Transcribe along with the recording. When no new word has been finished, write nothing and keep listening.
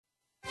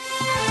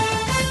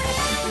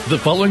The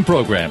following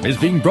program is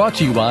being brought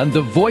to you on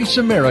the Voice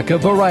America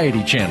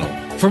Variety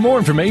Channel. For more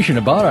information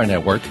about our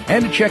network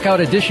and to check out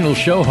additional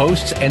show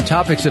hosts and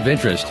topics of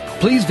interest,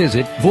 please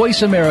visit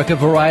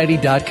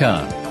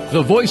voiceamericavariety.com.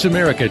 The Voice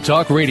America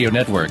Talk Radio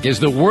Network is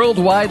the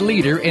worldwide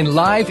leader in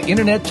live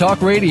Internet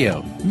talk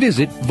radio.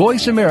 Visit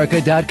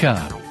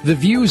voiceamerica.com. The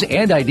views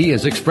and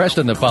ideas expressed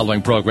on the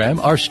following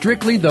program are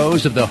strictly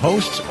those of the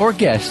hosts or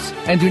guests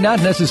and do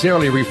not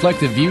necessarily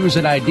reflect the views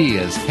and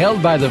ideas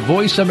held by the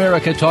Voice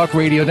America Talk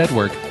Radio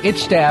Network,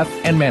 its staff,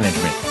 and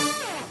management.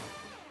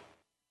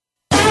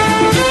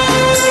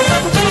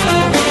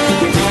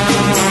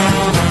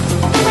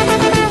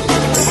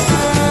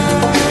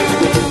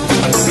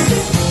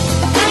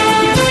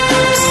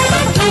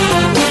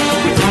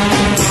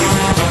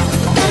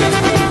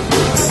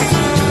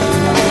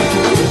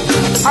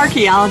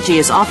 Archaeology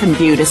is often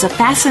viewed as a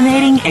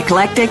fascinating,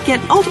 eclectic,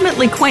 yet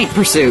ultimately quaint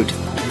pursuit.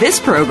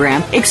 This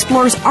program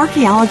explores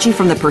archaeology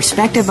from the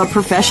perspective of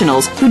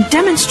professionals who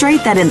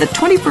demonstrate that in the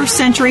 21st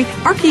century,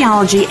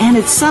 archaeology and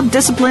its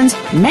subdisciplines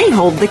may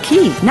hold the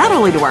key not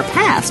only to our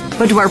past,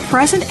 but to our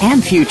present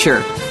and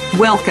future.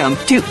 Welcome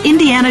to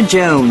Indiana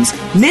Jones,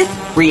 Myth,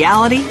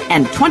 Reality,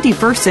 and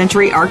 21st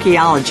Century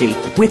Archaeology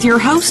with your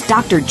host,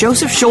 Dr.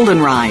 Joseph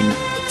Schuldenrein.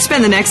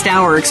 Spend the next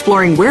hour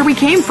exploring where we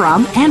came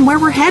from and where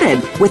we're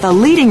headed with a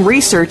leading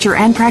researcher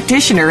and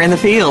practitioner in the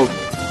field.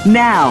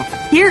 Now,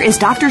 here is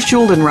Dr.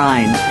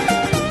 Schuldenrein.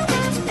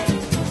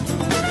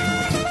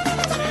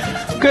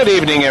 Good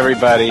evening,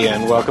 everybody,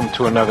 and welcome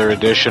to another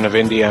edition of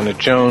Indiana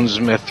Jones,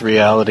 Myth,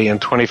 Reality,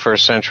 and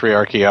 21st Century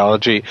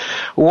Archaeology.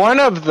 One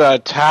of the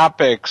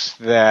topics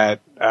that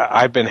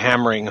I've been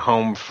hammering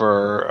home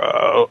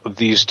for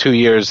these 2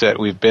 years that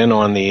we've been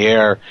on the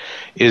air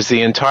is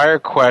the entire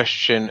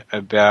question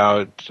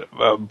about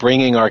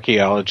bringing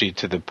archaeology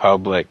to the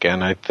public.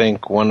 And I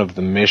think one of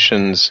the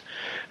missions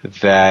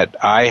that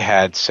I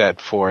had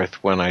set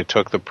forth when I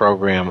took the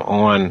program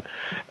on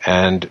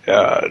and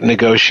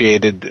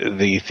negotiated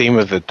the theme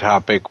of the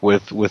topic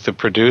with the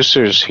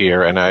producers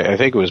here, and I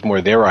think it was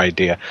more their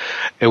idea,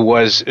 it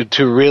was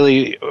to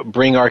really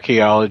bring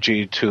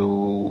archaeology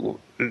to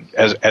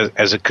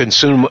as a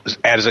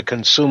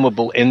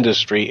consumable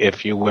industry,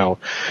 if you will,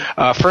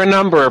 for a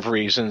number of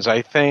reasons.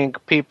 I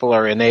think people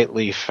are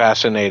innately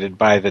fascinated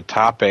by the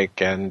topic,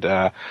 and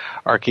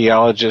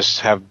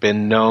archaeologists have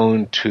been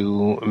known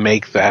to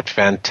make that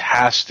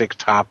fantastic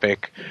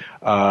topic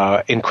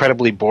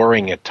incredibly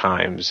boring at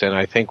times, and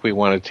I think we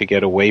wanted to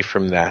get away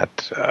from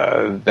that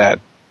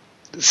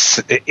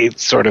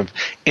it's sort of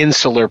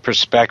insular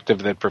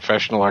perspective that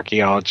professional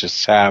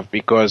archaeologists have,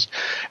 because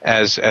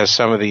as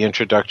some of the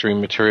introductory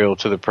material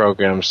to the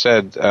program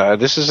said,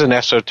 this is an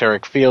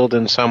esoteric field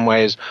in some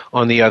ways.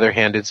 On the other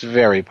hand, it's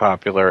very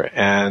popular,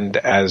 and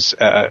as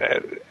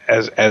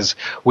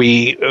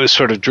we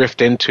sort of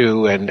drift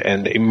into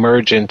and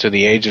emerge into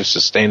the age of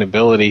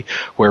sustainability,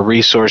 where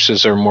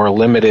resources are more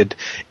limited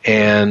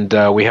and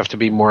we have to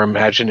be more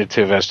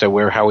imaginative as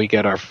to how we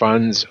get our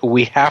funds,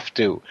 we have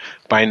to,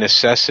 by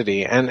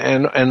necessity,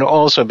 and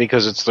also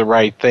because it's the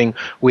right thing,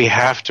 we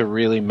have to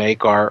really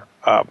make our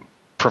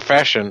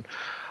profession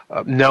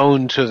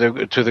known to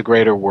the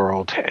greater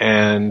world.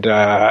 And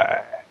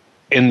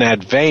in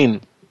that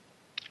vein,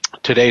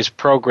 today's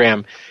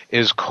program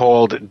is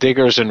called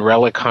Diggers and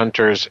Relic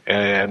Hunters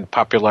and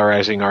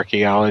Popularizing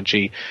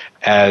Archaeology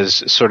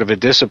as sort of a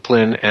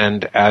discipline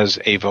and as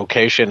a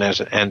vocation,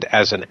 and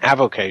as an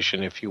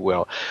avocation, if you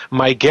will.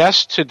 My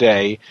guest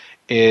today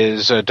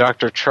is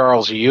Dr.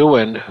 Charles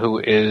Ewen, who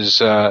is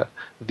the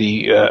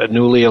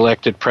newly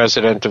elected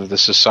president of the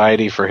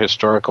Society for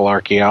Historical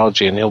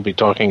Archaeology, and he'll be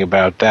talking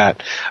about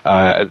that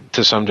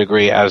to some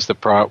degree as the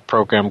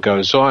program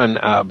goes on.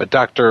 But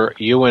Dr.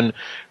 Ewen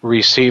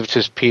received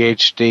his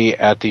Ph.D.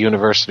 at the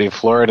University of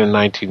Florida in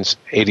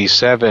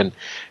 1987,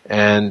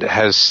 and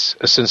has,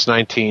 since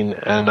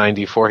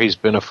 1994, he's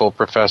been a full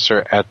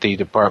professor at the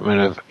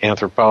Department of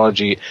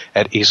Anthropology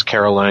at East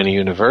Carolina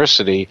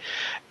University.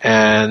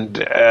 And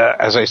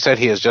as I said,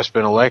 he has just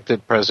been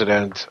elected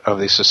president of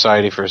the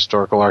Society for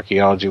Historical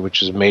Archaeology,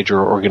 which is a major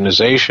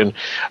organization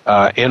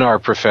in our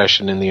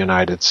profession in the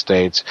United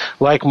States.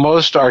 Like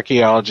most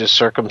archaeologists,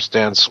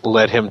 circumstance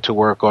led him to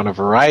work on a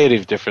variety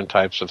of different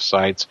types of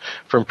sites,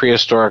 from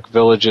prehistoric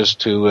villages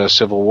to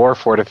Civil War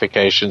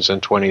fortifications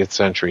and 20th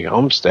century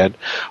homestead.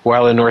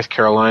 While in North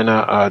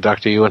Carolina,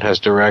 Dr. Ewen has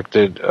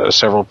directed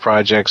several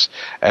projects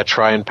at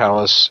Tryon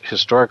Palace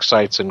Historic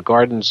Sites and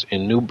Gardens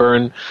in New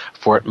Bern,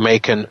 Fort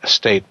Macon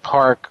State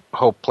Park,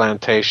 Hope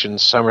Plantation,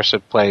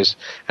 Somerset Place,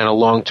 and a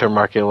long-term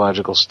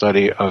archaeological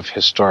study of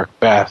historic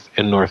Bath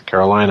in North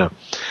Carolina.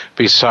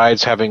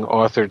 Besides having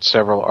authored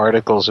several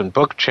articles and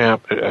book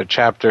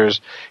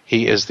chapters,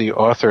 he is the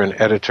author and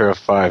editor of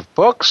 5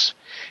 books,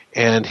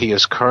 and he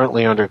is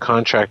currently under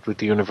contract with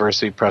the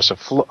University Press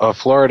of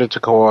Florida to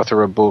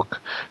co-author a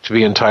book to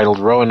be entitled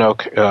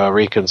Roanoke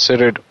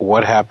Reconsidered,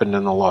 What Happened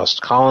in the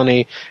Lost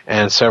Colony,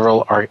 and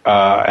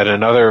and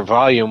another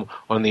volume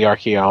on the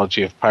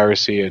archaeology of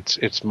piracy.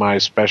 It's my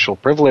special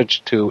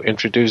privilege to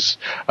introduce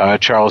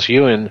Charles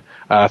Ewen.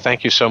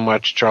 Thank you so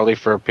much, Charlie,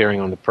 for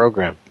appearing on the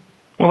program.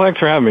 Well, thanks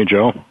for having me,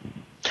 Joe.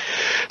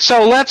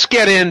 So let's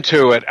get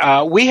into it.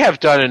 We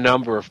have done a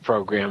number of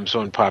programs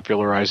on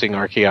popularizing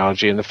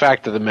archaeology, and the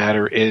fact of the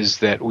matter is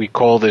that we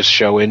call this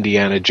show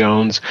Indiana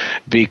Jones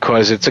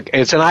because it's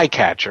an eye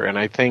catcher, and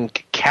I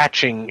think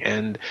catching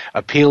and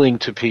appealing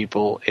to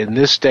people in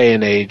this day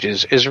and age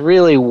is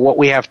really what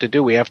we have to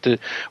do. We have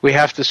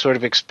to sort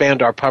of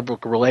expand our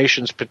public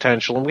relations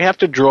potential, and we have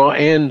to draw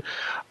in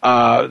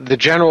the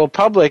general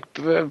public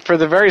for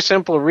the very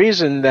simple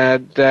reason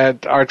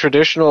that our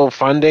traditional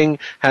funding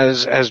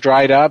has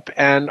dried up,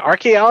 and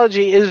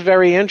archaeology is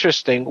very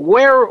interesting.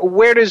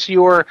 Where did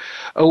your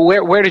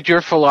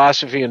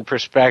philosophy and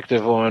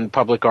perspective on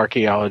public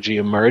archaeology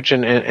emerge,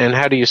 and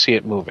how do you see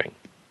it moving?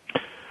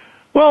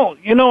 Well,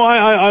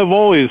 I've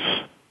always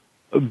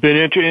been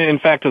interested. In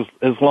fact,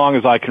 as long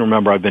as I can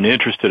remember, I've been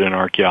interested in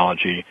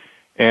archaeology,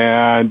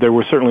 and there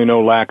was certainly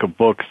no lack of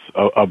books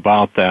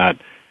about that.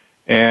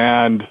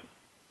 And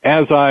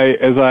as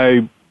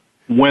I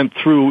went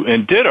through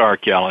and did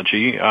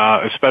archaeology,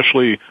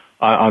 especially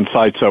on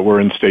sites that were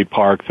in state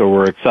parks or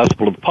were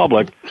accessible to the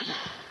public,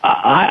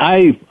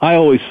 I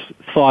always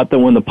thought that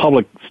when the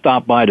public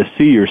stopped by to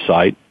see your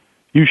site,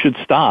 you should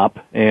stop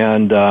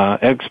and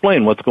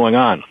explain what's going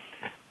on.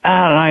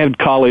 And I had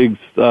colleagues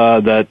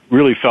that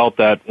really felt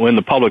that when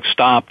the public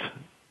stopped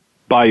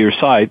by your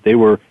site, they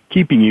were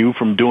keeping you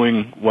from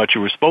doing what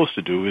you were supposed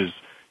to do, is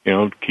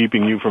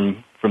keeping you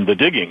from the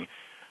digging.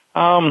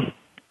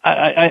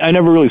 I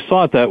never really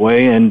saw it that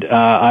way, and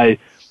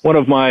one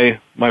of my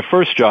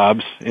first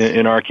jobs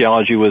in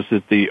archaeology was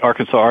at the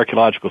Arkansas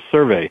Archaeological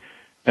Survey,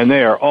 and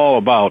they are all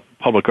about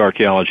public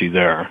archaeology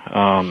there.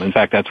 In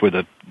fact, that's where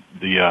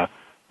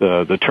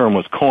the term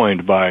was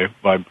coined by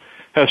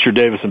Hester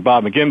Davis and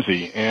Bob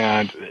McGimsey,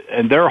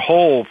 and their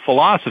whole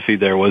philosophy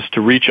there was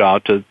to reach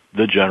out to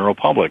the general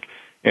public,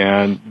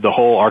 and the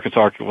whole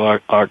Arkansas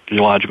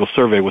Archaeological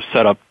Survey was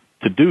set up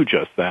to do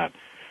just that.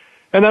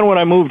 And then when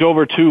I moved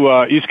over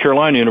to East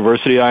Carolina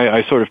University,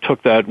 I sort of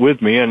took that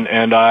with me, and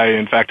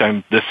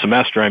this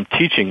semester I'm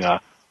teaching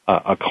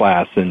a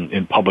class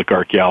in public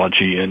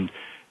archaeology, and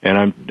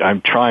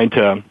I'm trying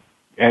to,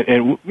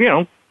 and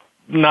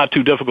not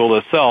too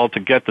difficult to sell, to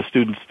get the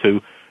students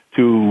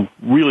to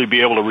really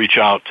be able to reach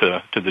out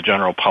to the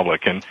general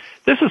public. And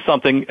this is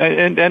something,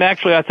 and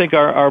actually I think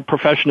our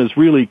profession has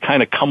really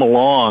kind of come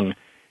along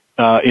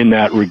in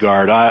that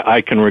regard.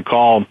 I can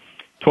recall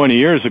 20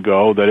 years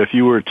ago that if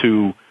you were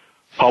to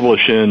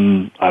publish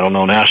in,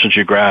 National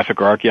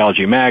Geographic or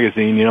Archaeology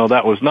magazine,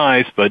 that was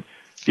nice, but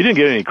you didn't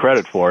get any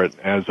credit for it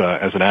as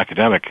an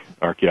academic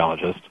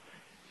archaeologist.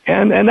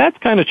 And that's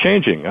kind of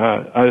changing.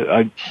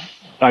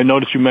 I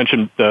noticed you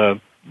mentioned the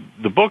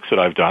books that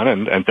I've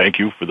done, and thank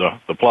you for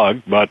the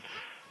plug, but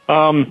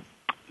the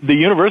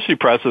university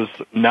presses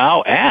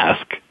now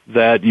ask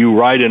that you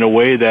write in a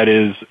way that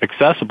is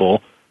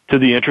accessible to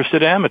the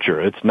interested amateur.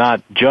 It's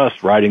not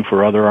just writing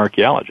for other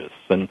archaeologists,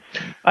 and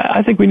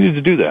I think we need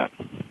to do that.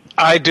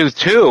 I do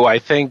too. I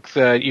think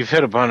that you've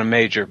hit upon a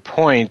major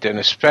point, and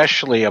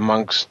especially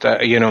amongst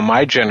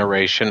my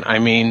generation. I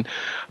mean,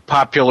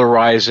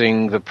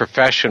 popularizing the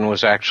profession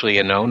was actually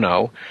a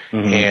no-no,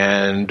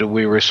 and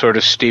we were sort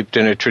of steeped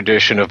in a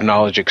tradition of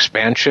knowledge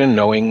expansion,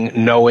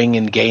 knowing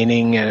and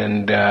gaining,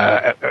 and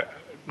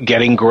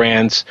getting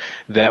grants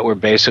that were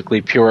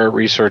basically pure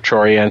research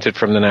oriented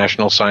from the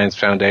National Science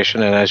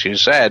Foundation. And as you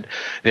said,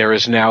 there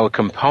is now a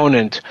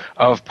component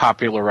of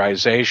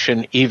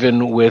popularization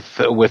even with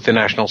the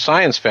National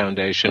Science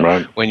Foundation.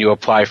 Right. When you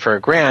apply for a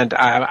grant.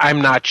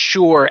 I'm not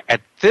sure at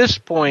this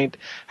point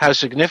how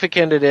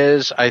significant it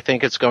is. I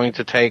think it's going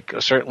to take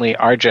certainly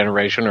our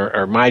generation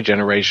or my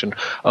generation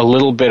a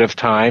little bit of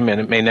time, and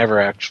it may never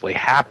actually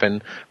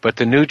happen, but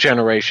the new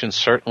generation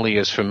certainly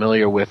is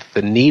familiar with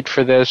the need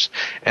for this,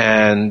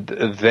 and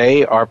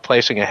they are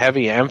placing a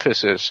heavy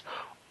emphasis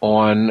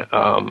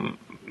on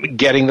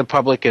getting the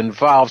public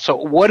involved. So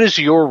what is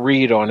your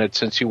read on it,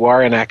 since you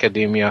are in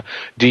academia?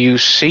 Do you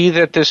see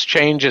that this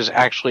change is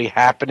actually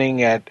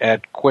happening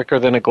at quicker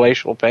than a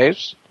glacial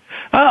pace?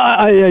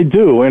 I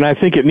do, and I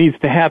think it needs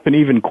to happen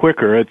even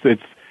quicker.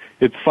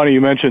 It's funny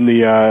you mentioned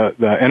the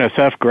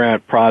NSF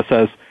grant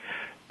process.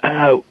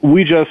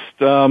 We just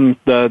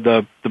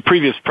the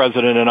previous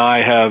president and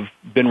I have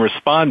been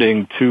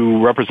responding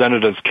to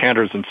Representatives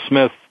Canders and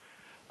Smith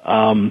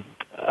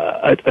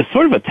a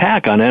sort of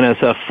attack on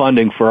NSF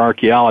funding for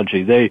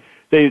archaeology.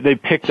 They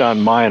picked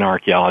on Mayan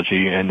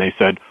archaeology, and they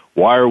said,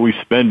 why are we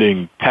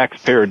spending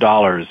taxpayer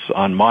dollars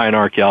on Mayan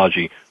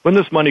archaeology when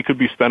this money could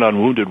be spent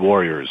on wounded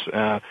warriors?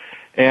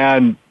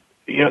 And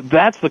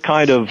that's the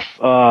kind of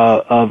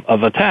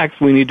attacks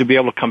we need to be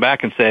able to come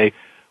back and say,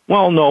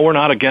 well, no, we're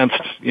not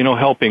against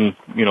helping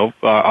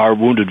our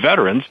wounded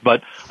veterans,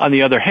 but on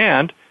the other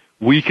hand,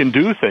 we can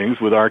do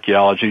things with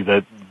archaeology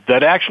that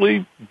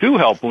actually do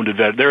help wounded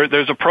veterans.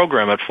 There's a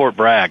program at Fort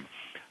Bragg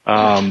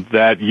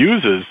that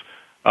uses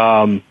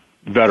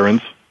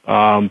veterans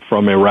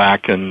from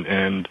Iraq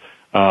and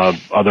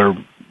other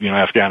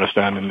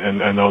Afghanistan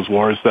and those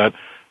wars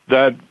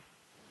that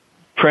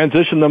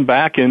transition them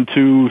back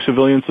into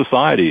civilian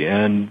society,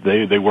 and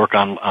they work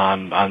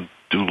on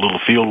do a little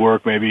field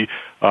work, maybe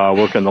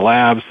work in the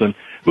labs. And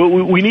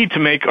we need to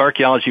make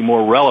archaeology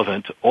more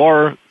relevant,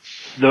 or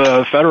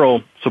the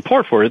federal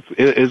support for it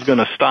is going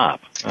to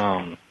stop.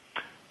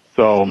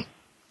 So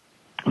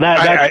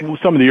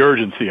that's some of the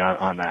urgency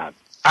on that.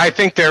 I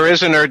think there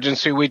is an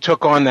urgency. We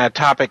took on that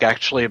topic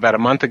actually about a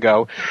month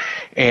ago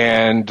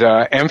and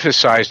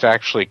emphasized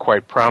actually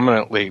quite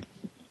prominently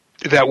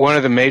that one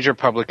of the major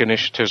public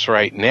initiatives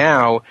right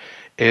now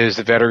is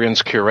the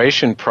Veterans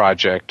Curation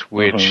Project,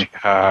 which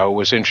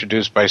was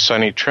introduced by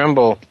Sonny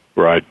Trimble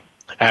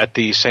at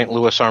the St.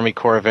 Louis Army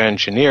Corps of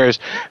Engineers,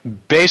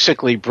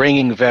 basically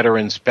bringing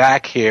veterans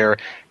back here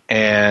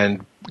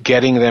and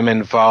getting them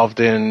involved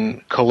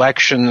in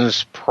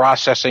collections,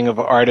 processing of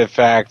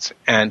artifacts,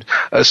 and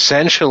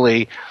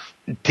essentially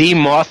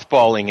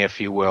demothballing,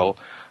 if you will,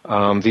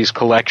 these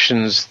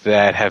collections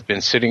that have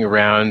been sitting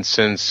around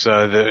since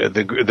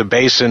the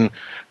basin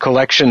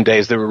collection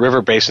days, the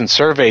river basin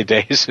survey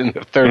days in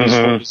the 30s,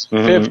 40s,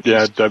 and 50s.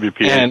 Yeah,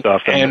 WPA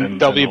stuff.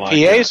 And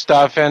WPA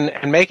stuff,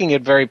 and making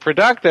it very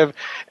productive.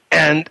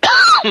 And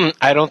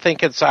I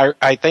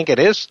think it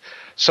is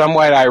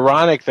somewhat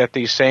ironic that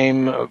these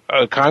same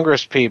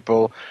Congress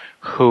people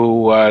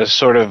who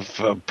sort of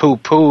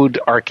poo-pooed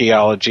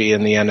archaeology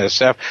in the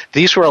NSF,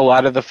 these were a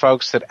lot of the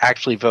folks that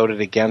actually voted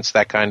against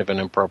that kind of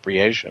an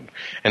appropriation.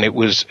 And it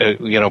was,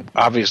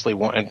 obviously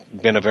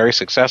been a very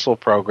successful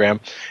program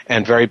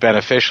and very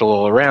beneficial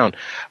all around.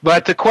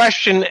 But the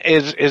question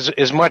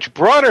is much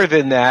broader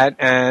than that.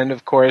 And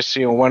of course,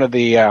 one of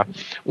the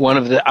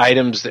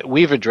items that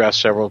we've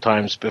addressed several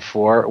times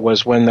before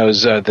was when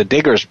those the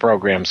Diggers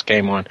programs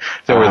came on.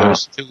 There were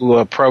those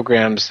two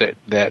programs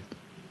that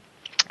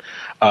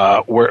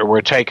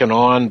were taken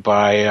on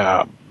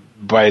by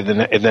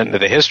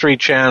the History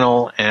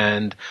Channel,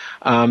 and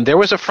there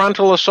was a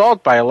frontal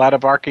assault by a lot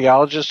of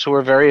archaeologists who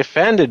were very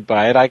offended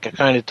by it. I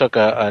kind of took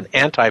an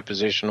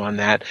anti-position on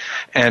that,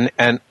 and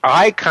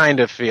I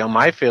kind of feel,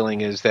 my feeling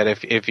is that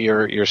if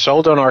you're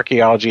sold on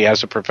archaeology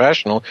as a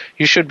professional,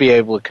 you should be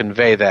able to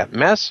convey that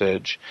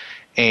message.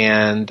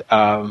 And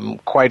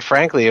quite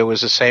frankly, it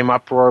was the same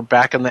uproar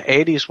back in the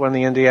 80s when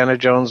the Indiana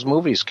Jones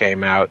movies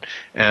came out,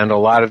 and a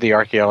lot of the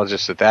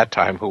archaeologists at that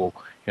time, who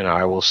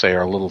I will say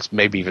are a little,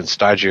 maybe even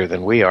stodgier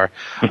than we are,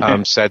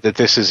 said that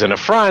this is an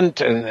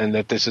affront and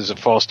that this is a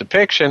false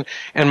depiction.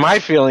 And my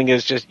feeling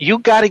is just, you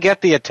got to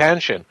get the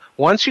attention.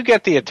 Once you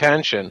get the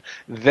attention,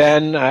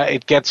 then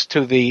it gets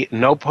to the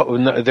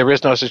there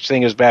is no such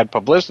thing as bad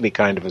publicity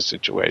kind of a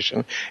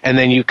situation, and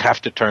then you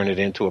have to turn it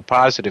into a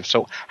positive.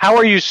 So how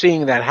are you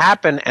seeing that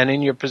happen? And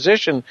in your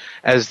position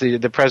as the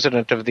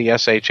president of the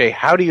SHA,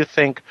 how do you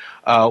think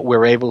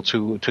we're able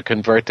to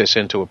convert this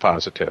into a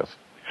positive?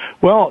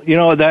 Well,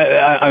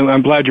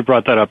 I'm glad you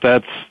brought that up.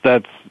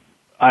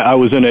 I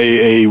was in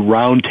a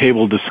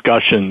roundtable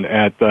discussion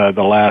at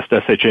the last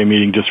SHA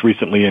meeting just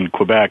recently in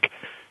Quebec,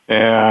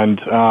 and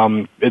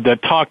that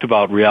talked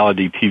about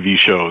reality TV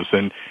shows.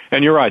 And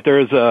you're right, there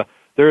is a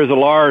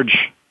large,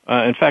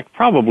 in fact,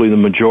 probably the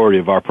majority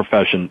of our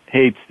profession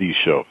hates these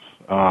shows.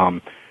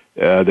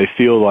 They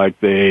feel like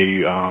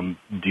they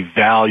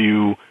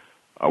devalue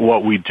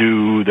what we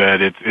do,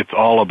 that it's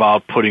all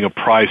about putting a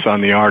price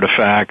on the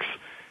artifacts,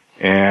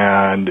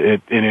 and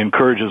it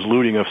encourages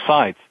looting of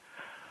sites.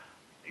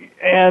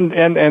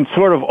 And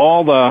sort of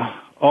all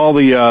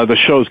the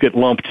shows get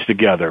lumped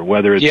together,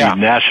 whether it's the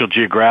National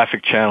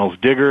Geographic Channel's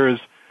Diggers,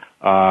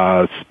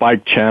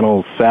 Spike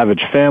Channel's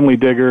Savage Family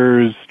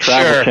Diggers,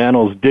 Travel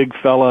Channel's Dig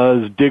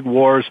Fellas, Dig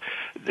Wars.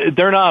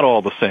 They're not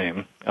all the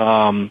same.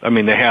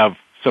 They have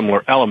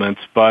similar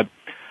elements, but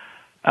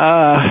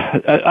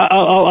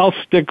we'll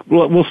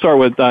start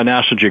with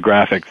National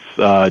Geographic's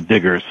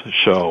Diggers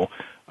show.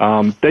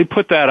 They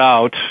put that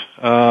out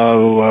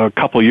a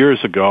couple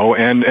years ago,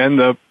 and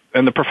the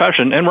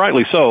profession, and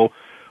rightly so,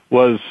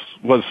 was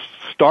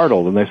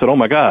startled, and they said, "Oh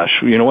my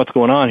gosh, what's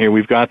going on here?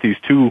 We've got these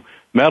two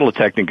metal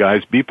detecting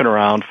guys beeping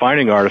around,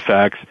 finding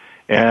artifacts,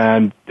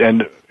 and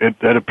it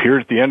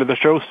appeared at the end of the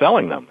show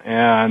selling them."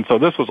 And so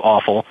this was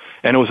awful,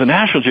 and it was a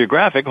National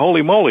Geographic.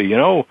 Holy moly,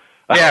 Yeah,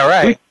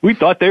 right. We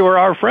thought they were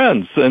our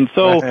friends, and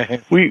so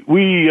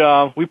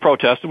we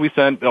protested. We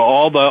sent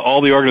all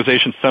the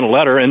organizations sent a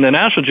letter, and the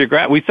National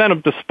Geographic, we sent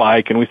them to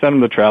Spike, and we sent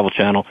them to Travel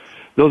Channel.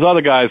 Those other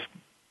guys,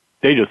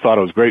 they just thought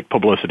it was great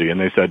publicity, and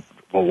they said,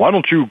 "Well, why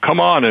don't you come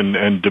on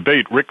and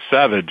debate Rick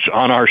Savage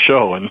on our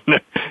show?" And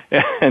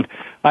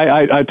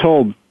I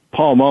told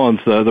Paul Mullins,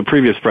 the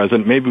previous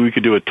president, maybe we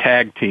could do a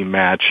tag team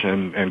match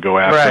and go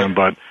after him,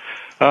 but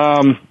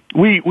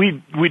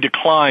we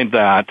declined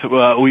that.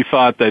 We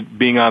thought that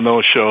being on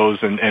those shows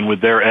and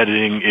with their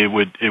editing, it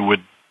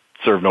would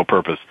serve no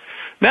purpose.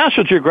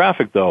 National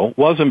Geographic, though,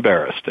 was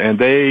embarrassed, and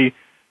they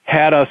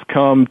had us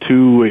come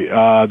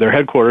to their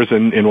headquarters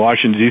in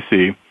Washington,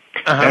 D.C.,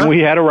 and we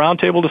had a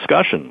roundtable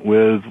discussion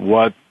with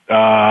what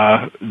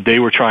they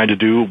were trying to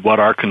do, what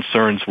our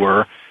concerns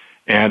were,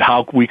 and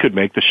how we could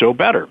make the show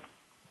better.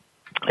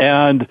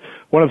 And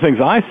one of the things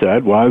I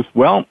said was,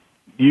 well,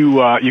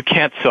 you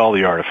can't sell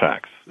the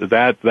artifacts.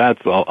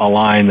 That's a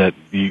line that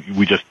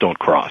we just don't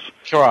cross.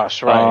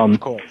 Right, of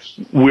course.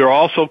 We're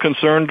also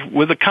concerned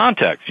with the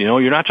context.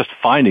 You're not just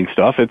finding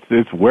stuff,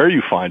 it's where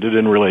you find it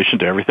in relation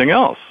to everything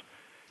else.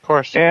 Of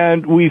course.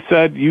 And we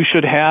said you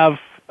should have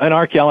an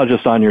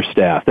archaeologist on your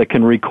staff that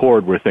can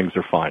record where things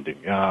are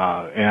finding.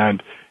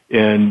 And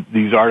in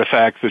these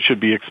artifacts, it should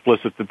be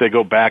explicit that they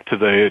go back to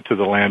the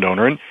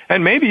landowner.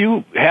 And maybe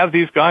you have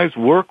these guys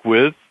work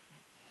with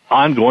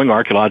ongoing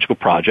archaeological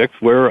projects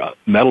where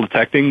metal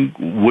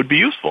detecting would be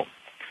useful.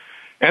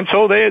 And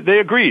so they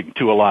agreed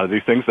to a lot of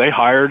these things. They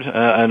hired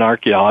an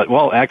archaeologist.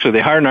 Well, actually,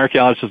 they hired an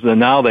archaeologist, and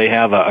now they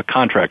have a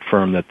contract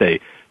firm that they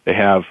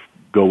have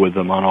go with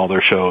them on all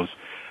their shows.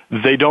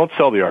 They don't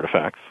sell the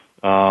artifacts.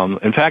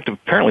 In fact,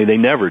 apparently they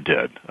never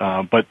did.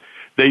 But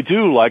they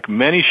do, like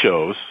many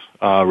shows,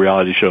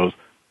 reality shows,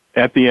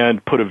 at the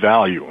end put a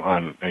value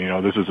on,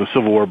 this is a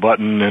Civil War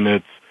button,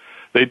 and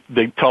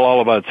they tell all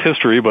about its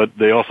history, but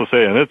they also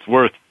say, and it's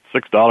worth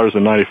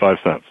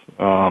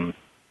 $6.95.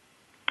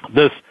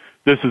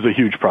 This is a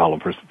huge problem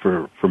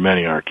for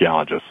many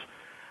archaeologists.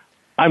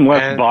 I'm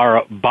less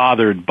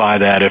bothered by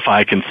that if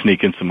I can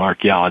sneak in some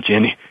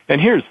archaeology.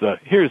 And here's the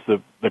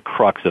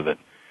crux of it.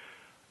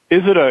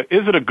 Is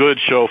it a good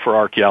show for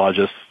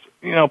archaeologists?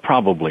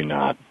 Probably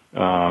not.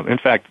 In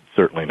fact,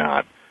 certainly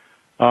not.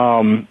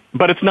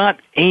 But it's not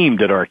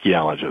aimed at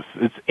archaeologists.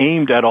 It's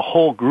aimed at a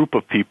whole group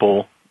of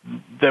people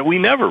that we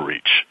never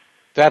reach.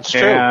 That's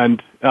true.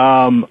 And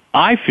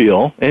I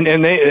feel,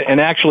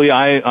 and actually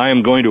I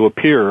am going to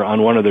appear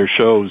on one of their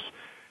shows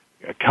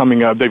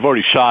coming up. They've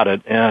already shot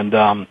it, and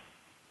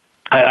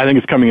I think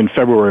it's coming in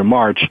February or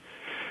March.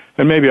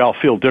 And maybe I'll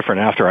feel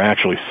different after I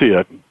actually see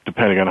it,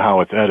 depending on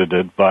how it's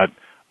edited. But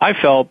I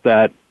felt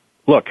that,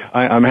 look,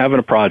 I'm having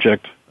a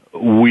project.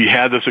 We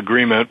had this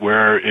agreement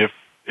where if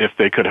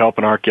they could help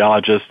an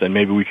archaeologist and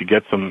maybe we could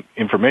get some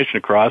information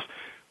across,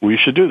 we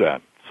should do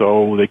that.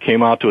 So they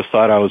came out to a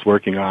site I was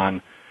working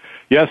on.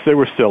 Yes, they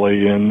were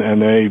silly, and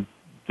they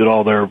did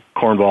all their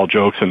cornball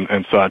jokes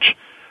and such.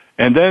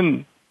 And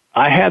then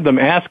I had them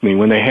ask me,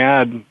 when they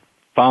had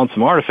found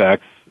some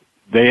artifacts,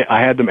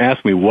 I had them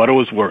ask me what it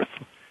was worth.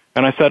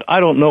 And I said, I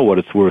don't know what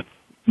it's worth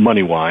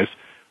money-wise.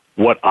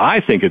 What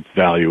I think its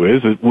value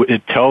is,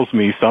 it tells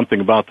me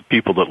something about the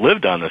people that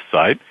lived on this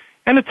site,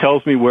 and it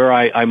tells me where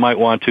I might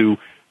want to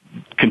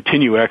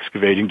continue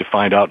excavating to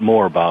find out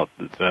more about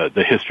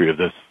the history of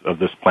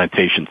this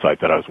plantation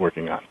site that I was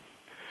working on.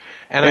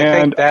 And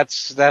I think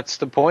that's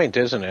the point,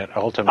 isn't it,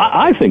 ultimately?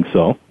 I think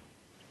so.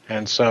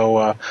 And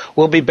so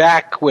we'll be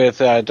back with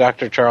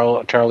Dr.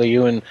 Charlie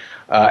Ewen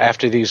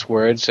after these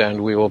words,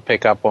 and we will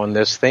pick up on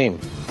this theme.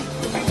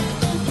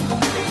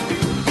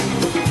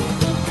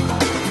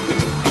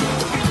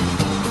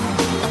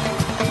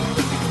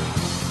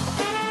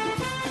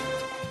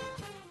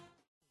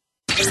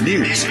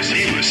 News,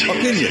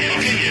 opinion.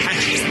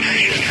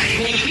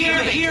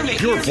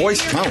 Your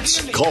voice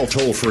counts. Call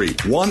toll-free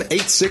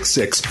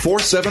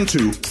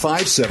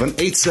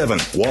 1-866-472-5787.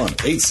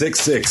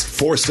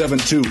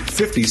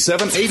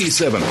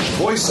 1-866-472-5787.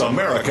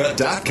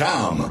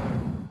 VoiceAmerica.com.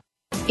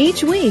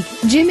 Each week,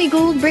 Jimmy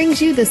Gould brings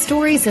you the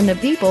stories and the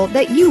people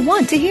that you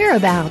want to hear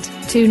about.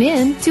 Tune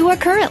in to A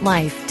Current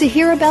Life to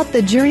hear about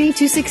the journey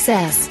to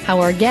success,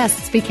 how our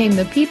guests became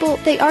the people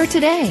they are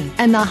today,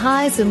 and the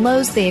highs and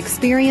lows they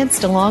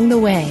experienced along the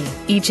way.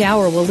 Each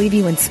hour will leave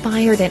you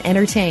inspired and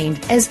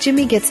entertained as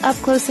Jimmy gets up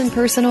close and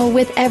personal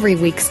with every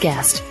week's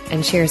guest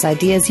and shares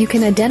ideas you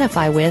can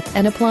identify with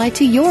and apply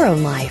to your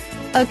own life.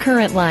 A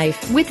Current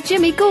Life with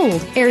Jimmy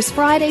Gould airs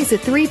Fridays at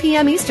 3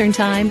 p.m. Eastern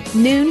Time,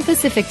 noon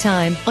Pacific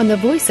Time on the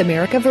Voice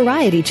America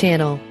Variety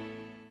Channel.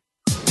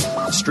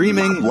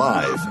 Streaming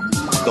live,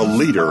 the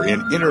leader in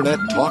Internet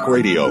talk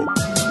radio,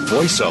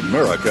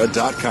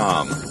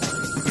 VoiceAmerica.com.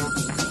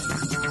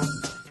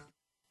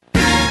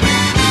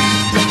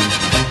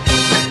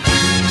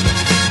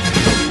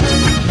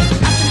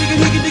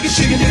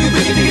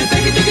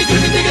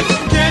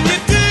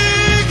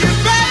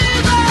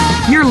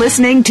 You're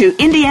listening to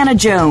Indiana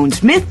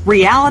Jones, Myth,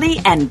 Reality,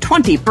 and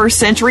 21st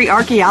Century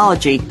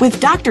Archaeology with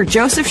Dr.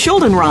 Joseph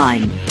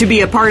Schuldenrein. To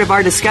be a part of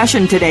our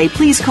discussion today,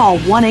 please call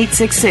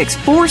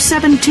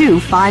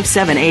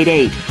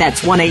 1-866-472-5788.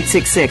 That's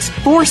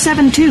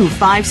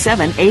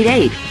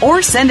 1-866-472-5788.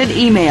 Or send an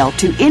email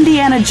to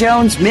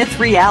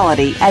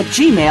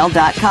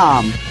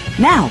indianajonesmythreality@gmail.com.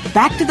 Now,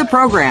 back to the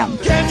program.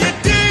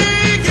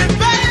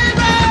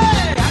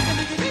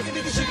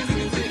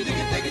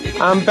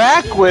 I'm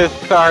back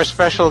with our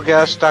special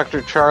guest,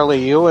 Dr.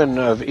 Charlie Ewen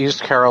of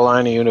East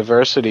Carolina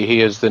University.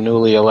 He is the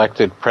newly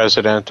elected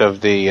president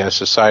of the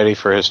Society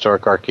for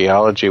Historic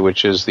Archaeology,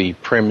 which is the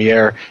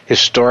premier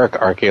historic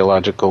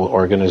archaeological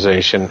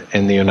organization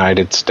in the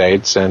United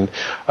States, and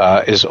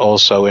is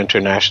also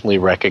internationally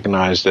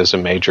recognized as a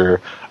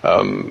major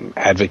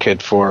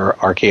advocate for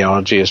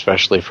archaeology,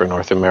 especially for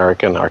North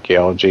American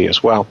archaeology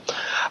as well.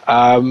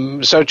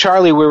 So,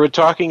 Charlie, we were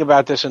talking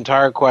about this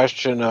entire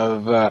question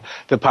of the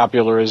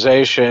popularization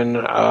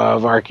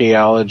of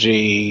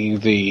archaeology,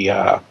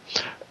 the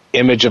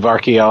image of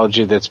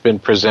archaeology that's been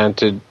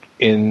presented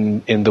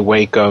in the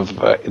wake of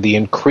the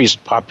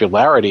increased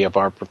popularity of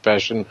our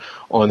profession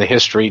on the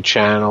History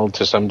Channel,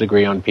 to some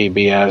degree on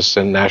PBS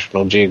and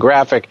National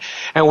Geographic,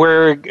 and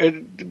we're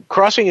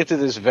crossing into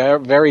this very,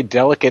 very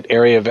delicate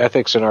area of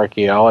ethics in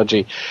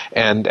archaeology,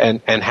 and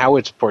how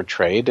it's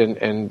portrayed,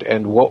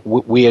 and what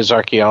we as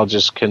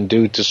archaeologists can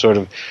do to sort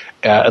of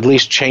at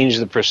least change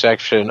the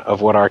perception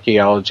of what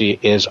archaeology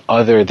is,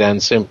 other than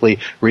simply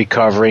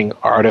recovering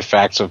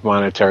artifacts of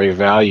monetary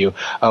value.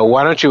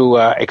 Why don't you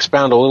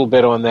expound a little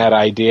bit on that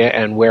idea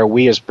and where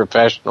we as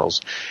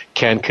professionals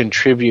can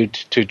contribute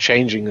to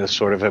changing this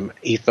sort of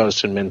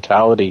ethos and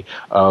mentality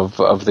of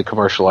the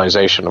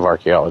commercialization of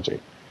archaeology?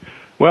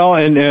 Well,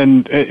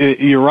 and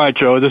you're right,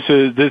 Joe.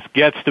 This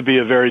gets to be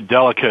a very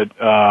delicate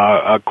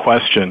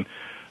question.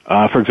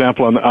 For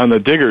example, on the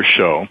Diggers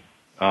show,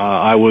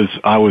 I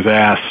was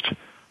asked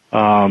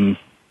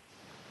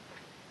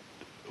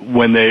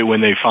when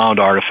they found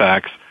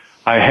artifacts,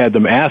 I had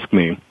them ask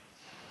me,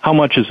 how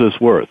much is this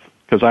worth?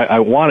 Because I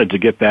wanted to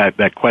get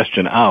that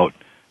question out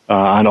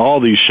on all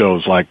these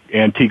shows like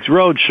Antiques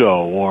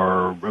Roadshow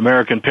or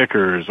American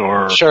Pickers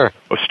or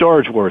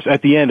Storage Wars.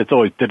 At the end, it's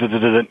always,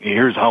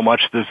 here's how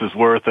much this is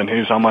worth and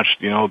here's how much,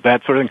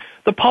 that sort of thing.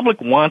 The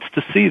public wants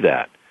to see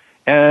that.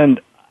 And,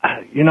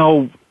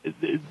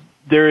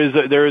 there is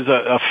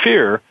a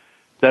fear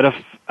that if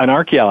an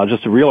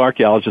archaeologist, a real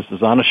archaeologist,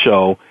 is on a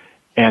show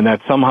and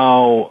that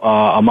somehow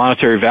a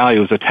monetary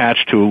value is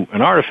attached to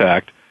an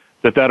artifact,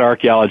 that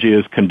archaeology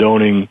is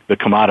condoning the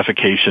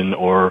commodification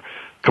or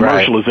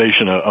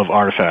commercialization of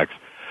artifacts.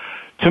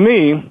 To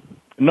me,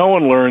 no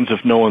one learns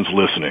if no one's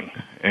listening.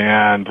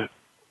 And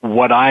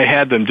what I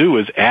had them do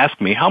is ask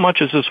me, how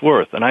much is this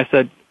worth? And I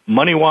said,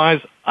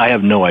 money-wise, I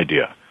have no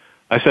idea.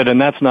 I said,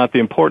 and that's not the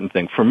important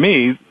thing. For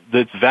me,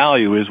 its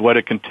value is what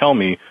it can tell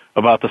me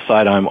about the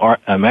site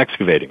I'm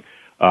excavating,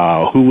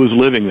 who was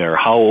living there,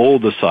 how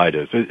old the site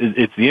is.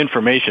 It's the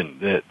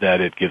information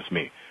that it gives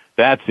me.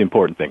 That's the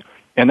important thing.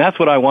 And that's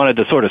what I wanted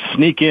to sort of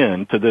sneak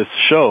in to this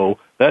show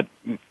that,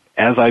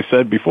 as I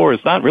said before, is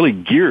not really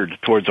geared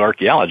towards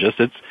archaeologists.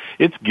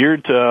 It's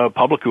geared to a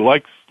public who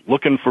likes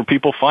looking for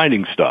people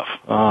finding stuff.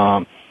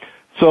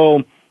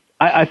 So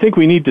I think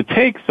we need to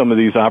take some of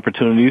these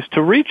opportunities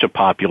to reach a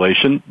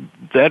population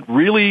that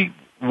really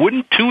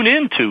wouldn't tune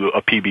into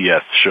a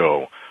PBS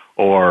show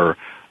or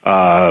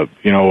a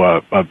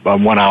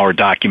 1-hour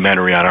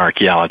documentary on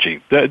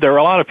archaeology. There are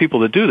a lot of people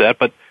that do that,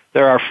 but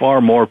there are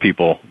far more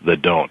people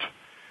that don't.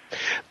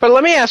 But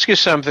let me ask you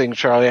something,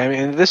 Charlie. I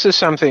mean, this is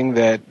something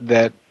that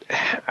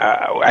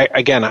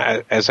again,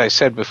 as I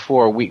said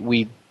before,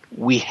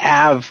 we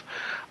have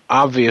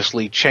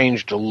obviously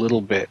changed a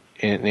little bit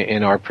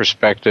in our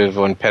perspective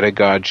on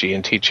pedagogy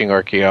and teaching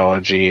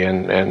archaeology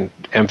and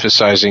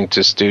emphasizing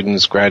to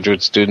students,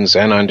 graduate students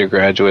and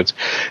undergraduates,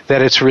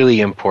 that it's really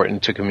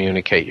important to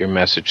communicate your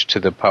message to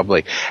the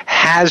public.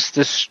 Has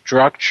the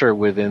structure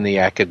within the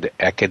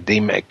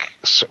academic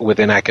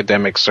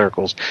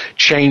circles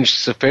changed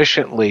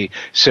sufficiently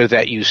so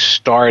that you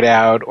start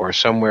out or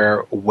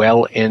somewhere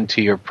well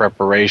into your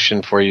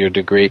preparation for your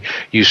degree,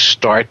 you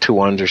start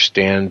to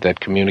understand that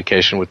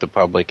communication with the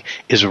public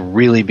is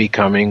really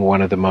becoming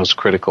one of the most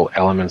critical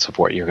elements of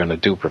what you're going to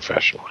do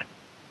professionally?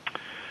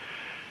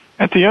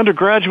 At the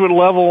undergraduate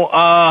level,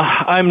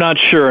 I'm not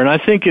sure, and I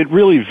think it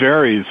really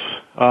varies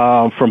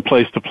from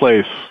place to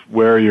place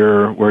where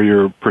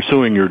you're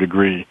pursuing your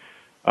degree,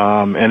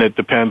 and it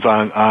depends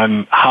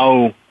on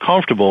how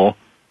comfortable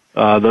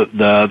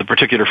the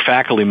particular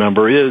faculty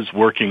member is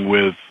working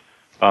with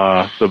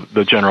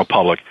the general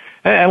public.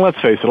 And let's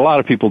face it, a lot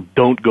of people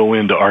don't go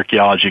into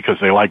archaeology because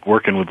they like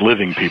working with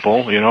living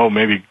people.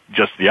 Maybe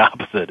just the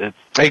opposite.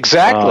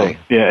 Exactly.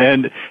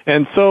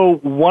 And so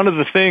one of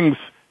the things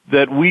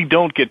that we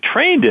don't get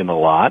trained in a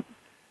lot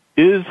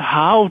is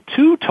how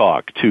to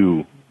talk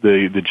to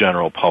the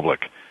general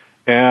public.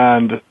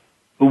 And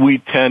we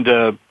tend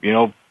to,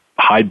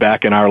 hide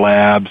back in our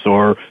labs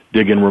or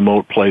dig in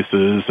remote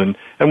places, and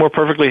we're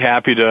perfectly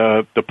happy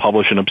to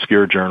publish in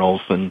obscure journals.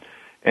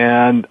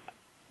 And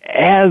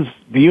as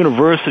the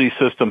university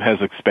system has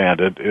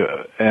expanded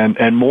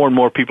and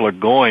more people are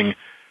going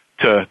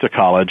to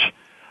college,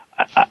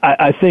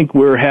 I think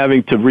we're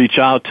having to reach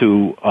out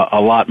to a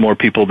lot more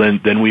people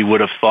than we would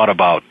have thought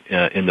about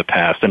in the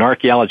past. And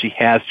archaeology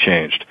has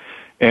changed.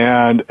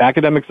 And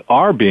academics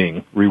are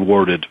being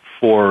rewarded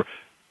for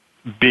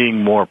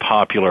being more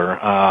popular.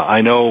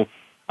 I know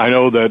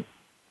that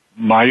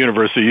my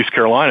university, East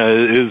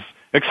Carolina, is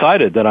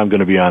excited that I'm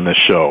going to be on this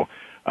show.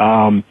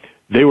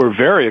 They were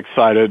very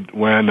excited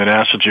when the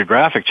National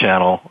Geographic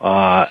Channel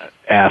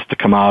asked to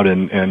come out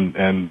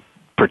and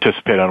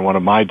participate on one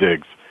of my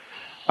digs.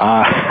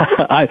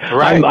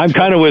 I'm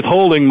kind of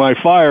withholding my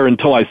fire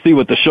until I see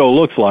what the show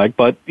looks like.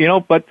 But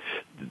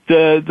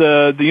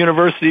the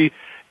university,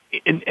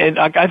 and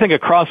I think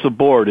across the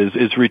board,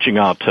 is reaching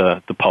out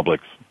to the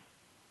publics.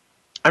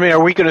 I mean,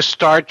 are we going to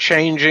start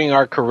changing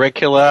our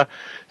curricula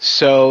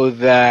so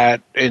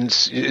that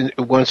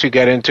once you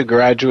get into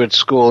graduate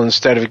school,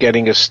 instead of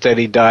getting a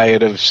steady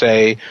diet of,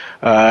 say,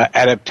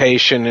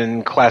 adaptation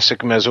in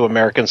classic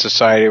Mesoamerican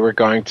society, we're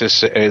going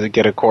to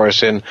get a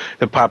course in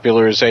the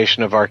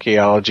popularization of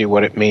archaeology,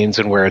 what it means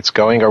and where it's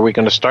going? Are we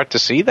going to start to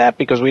see that?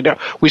 Because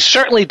we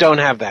certainly don't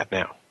have that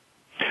now.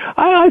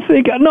 I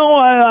think,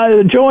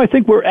 Joe, I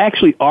think we're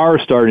actually are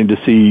starting to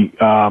see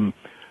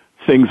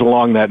things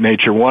along that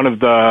nature. One of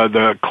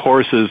the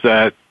courses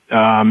that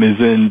is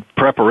in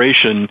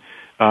preparation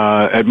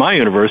at my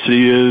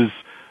university is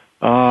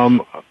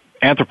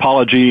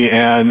anthropology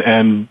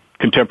and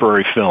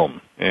contemporary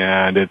film,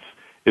 and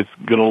it's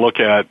going to look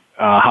at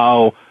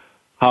how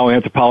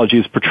anthropology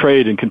is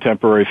portrayed in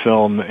contemporary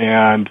film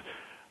and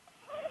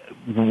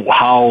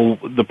how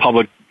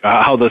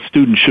the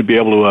student should be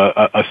able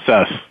to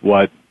assess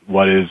what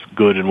is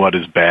good and what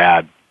is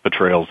bad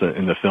portrayals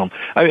in the film.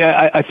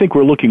 I think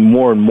we're looking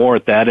more and more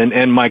at that,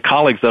 and my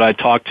colleagues that I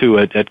talk to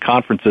at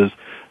conferences,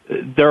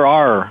 there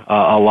are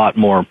a lot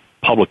more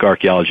public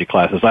archaeology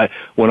classes.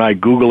 When I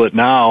Google it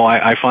now,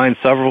 I find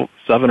 7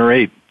 or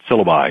 8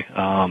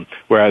 syllabi,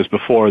 whereas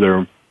before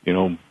there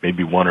were,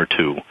 maybe 1 or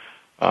 2.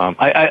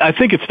 I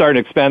think it's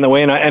starting to expand that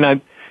way,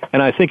 and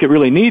I think it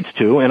really needs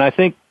to, and I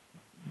think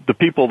the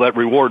people that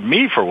reward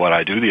me for what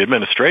I do, the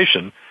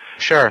administration,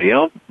 sure,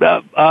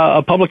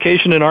 a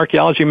publication in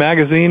Archaeology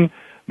magazine,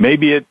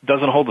 maybe it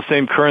doesn't hold the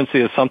same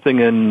currency as something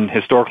in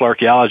Historical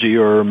Archaeology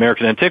or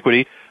American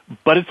Antiquity,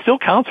 but it still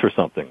counts for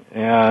something.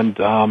 And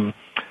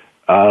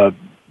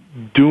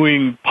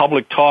doing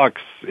public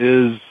talks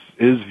is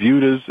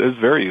viewed as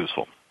very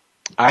useful.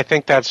 I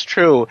think that's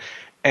true.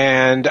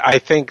 And I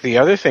think the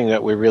other thing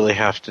that we really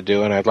have to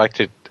do, and I'd like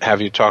to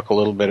have you talk a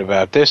little bit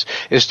about this,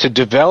 is to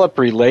develop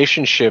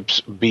relationships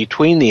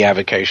between the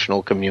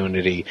avocational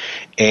community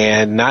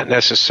and not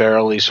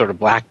necessarily sort of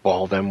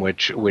blackball them,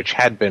 which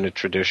had been a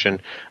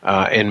tradition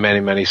in many,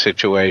 many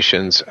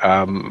situations.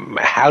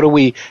 How do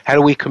we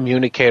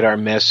communicate our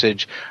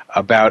message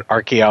about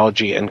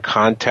archaeology and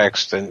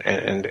context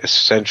and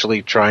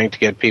essentially trying to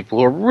get people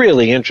who are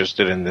really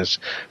interested in this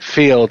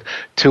field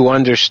to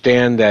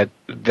understand that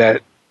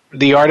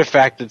the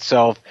artifact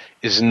itself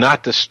is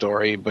not the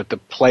story, but the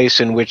place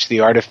in which the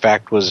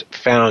artifact was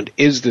found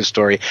is the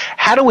story?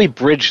 How do we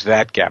bridge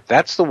that gap?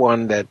 That's the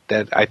one that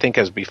I think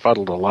has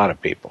befuddled a lot of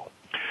people.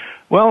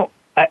 Well,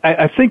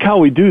 I think how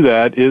we do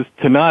that is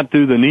to not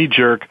do the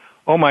knee-jerk,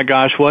 oh my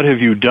gosh, what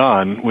have you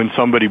done, when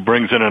somebody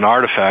brings in an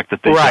artifact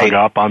that they dug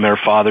up on their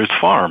father's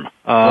farm.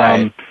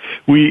 I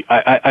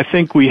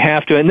think we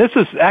have to, and this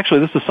is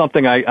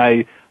something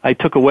I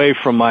took away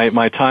from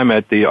my time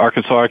at the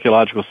Arkansas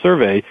Archaeological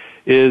Survey,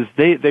 is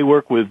they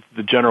work with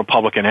the general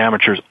public and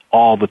amateurs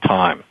all the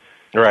time.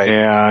 Right.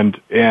 And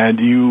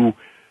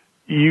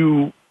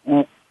the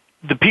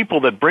people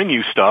that bring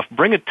you stuff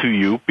bring it to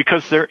you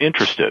because they're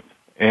interested.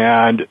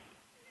 And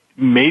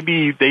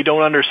maybe they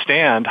don't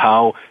understand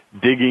how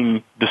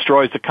digging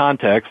destroys the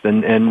context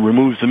and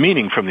removes the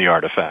meaning from the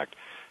artifact.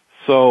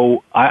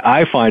 So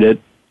I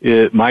find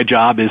my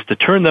job is to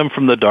turn them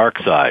from the dark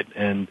side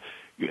and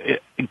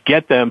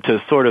get them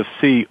to sort of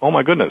see, oh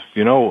my goodness,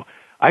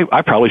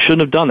 I probably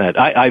shouldn't have done that.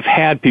 I've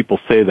had people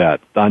say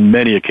that on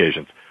many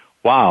occasions.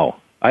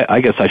 Wow, I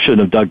guess I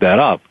shouldn't have dug that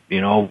up,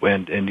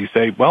 and you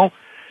say, well,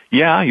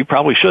 yeah, you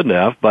probably shouldn't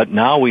have, but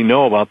now we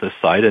know about this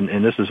site,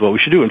 and this is what we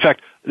should do. In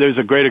fact, there's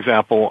a great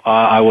example.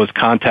 I was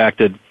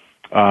contacted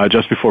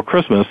just before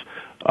Christmas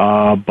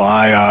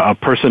by a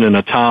person in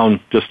a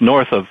town just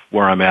north of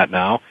where I'm at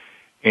now,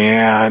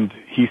 and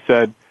he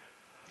said,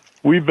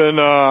 we in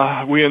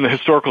the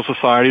Historical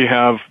Society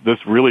have this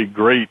really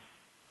great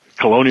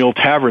colonial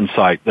tavern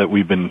site that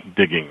we've been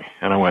digging.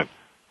 And I went,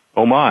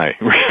 oh my,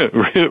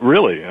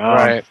 really?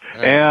 Right.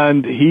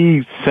 And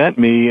he sent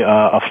me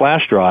a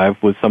flash drive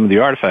with some of the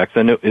artifacts,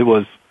 and it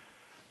was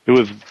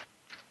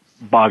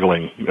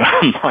boggling,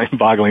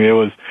 mind-boggling. It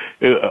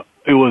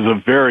was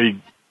a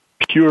very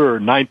pure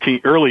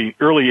early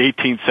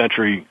 18th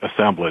century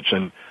assemblage,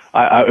 and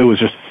it was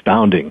just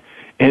astounding.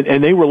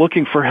 And they were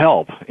looking for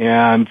help,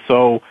 and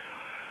so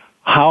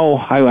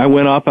I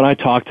went up and I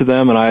talked to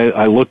them, and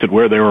I looked at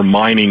where they were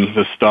mining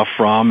the stuff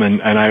from,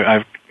 and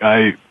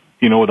I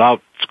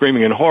without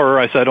screaming in horror,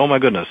 I said, oh my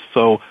goodness,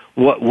 so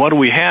what do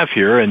we have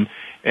here?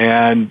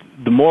 And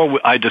the more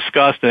I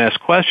discussed and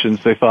asked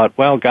questions, they thought,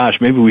 well, gosh,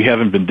 maybe we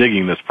haven't been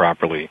digging this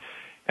properly.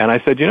 And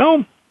I said,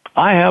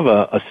 I have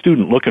a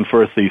student looking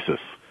for a thesis,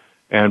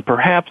 and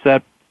perhaps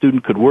that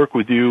student could work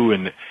with you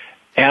and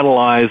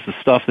analyze the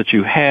stuff that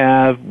you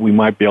have. We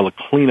might be able to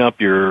clean up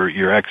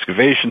your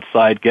excavation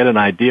site, get an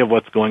idea of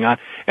what's going on.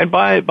 And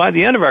by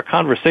the end of our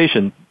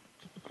conversation,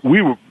 they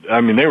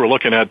were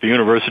looking at the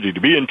university to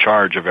be in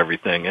charge of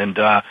everything. And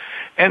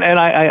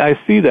I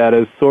see that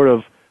as sort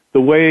of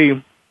the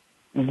way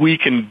we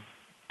can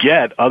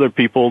get other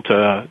people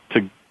to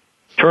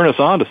turn us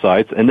on to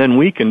sites, and then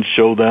we can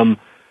show them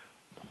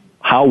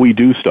how we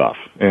do stuff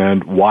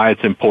and why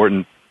it's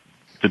important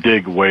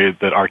dig the way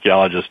that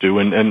archaeologists do,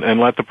 and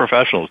let the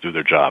professionals do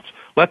their jobs.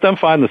 Let them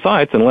find the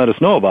sites and let us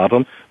know about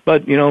them,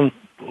 but,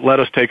 let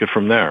us take it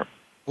from there.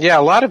 Yeah,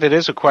 a lot of it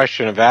is a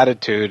question of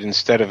attitude.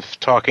 Instead of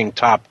talking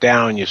top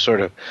down, you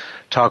sort of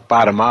talk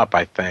bottom up,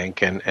 I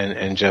think,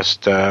 and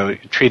just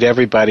treat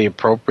everybody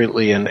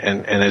appropriately and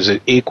as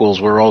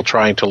equals. We're all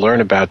trying to learn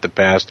about the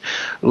past.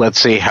 Let's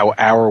see how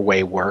our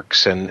way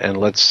works, and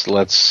let's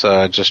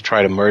just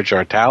try to merge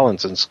our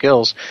talents and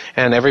skills,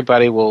 and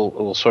everybody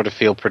will sort of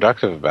feel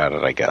productive about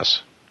it, I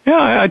guess.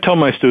 Yeah, I tell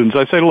my students,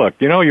 I say, look,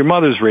 your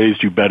mother's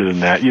raised you better than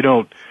that. You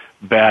don't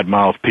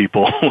badmouth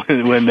people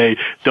when they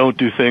don't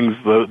do things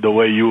the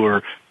way you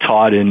were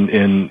taught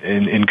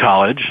in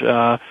college.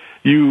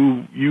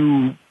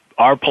 You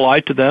are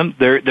polite to them.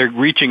 They're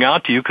reaching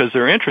out to you because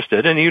they're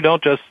interested, and you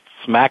don't just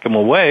smack them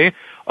away.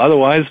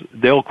 Otherwise,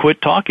 they'll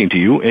quit talking to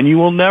you, and you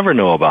will never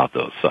know about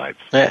those sites.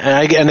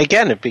 And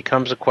again, it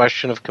becomes a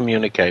question of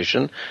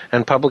communication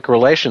and public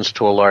relations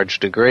to a large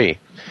degree.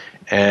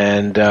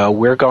 And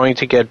we're going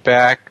to get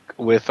back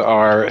with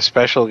our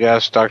special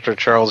guest, Dr.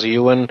 Charles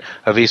Ewen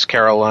of East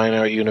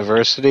Carolina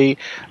University,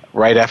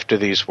 right after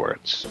these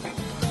words.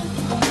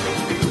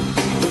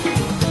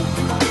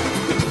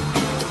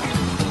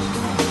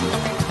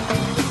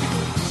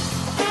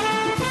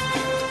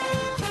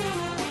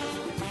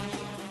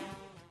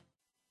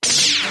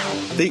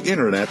 The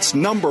Internet's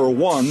number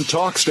one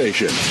talk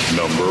station.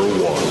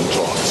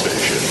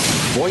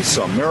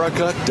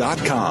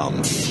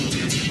 VoiceAmerica.com.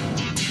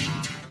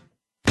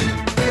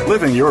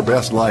 Living your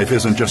best life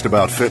isn't just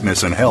about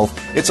fitness and health.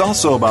 It's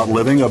also about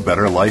living a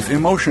better life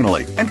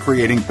emotionally and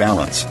creating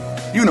balance.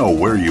 You know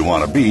where you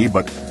want to be,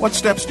 but what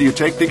steps do you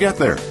take to get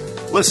there?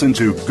 Listen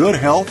to Good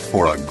Health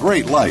for a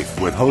Great Life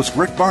with host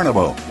Rick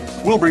Barnabo.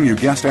 We'll bring you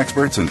guest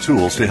experts and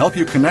tools to help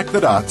you connect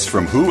the dots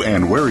from who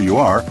and where you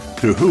are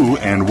to who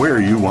and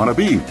where you want to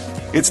be.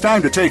 It's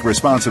time to take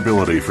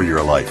responsibility for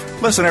your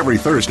life. Listen every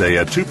Thursday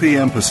at 2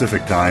 p.m.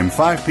 Pacific Time,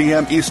 5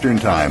 p.m. Eastern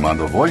Time on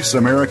the Voice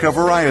America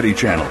Variety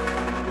Channel.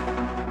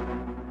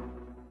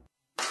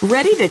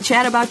 Ready to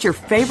chat about your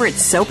favorite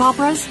soap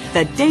operas?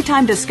 The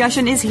daytime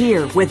discussion is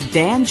here with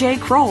Dan J.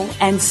 Kroll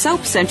and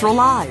Soap Central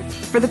Live.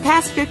 For the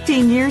past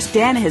 15 years,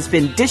 Dan has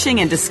been dishing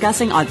and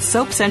discussing on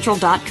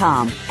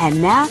SoapCentral.com. And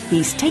now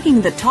he's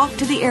taking the talk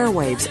to the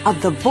airwaves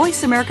of the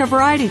Voice America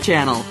Variety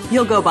Channel.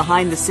 He'll go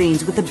behind the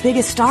scenes with the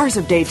biggest stars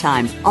of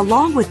daytime,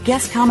 along with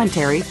guest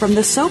commentary from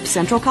the Soap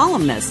Central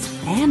columnists.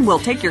 And we'll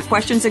take your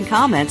questions and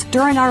comments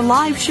during our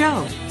live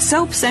show.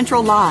 Soap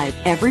Central Live,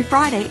 every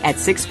Friday at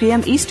 6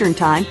 p.m. Eastern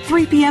Time,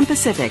 3 p.m.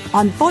 Pacific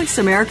on Voice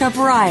America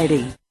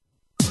Variety.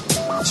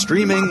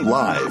 Streaming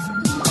live.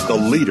 The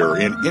leader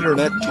in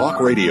Internet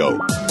talk radio.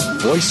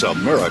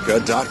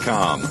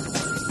 VoiceAmerica.com.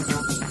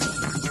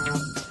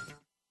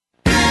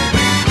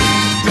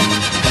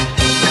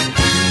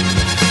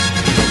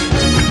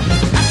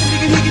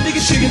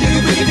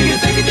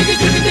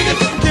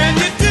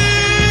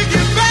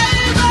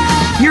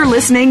 You're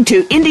listening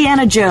to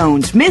Indiana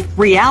Jones, Myth,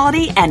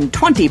 Reality, and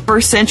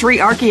 21st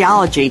Century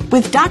Archaeology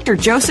with Dr.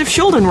 Joseph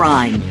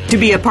Schuldenrein. To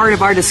be a part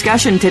of our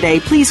discussion today,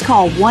 please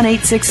call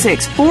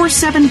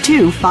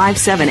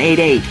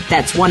 1-866-472-5788.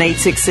 That's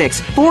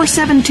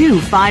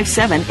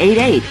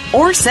 1-866-472-5788.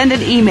 Or send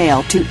an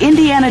email to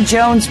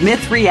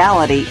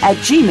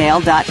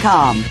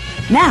indianajonesmythreality@gmail.com.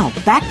 Now,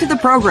 back to the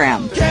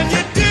program.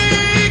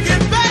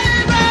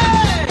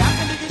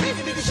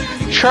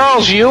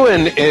 Charles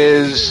Ewen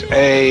is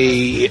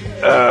a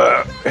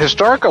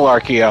historical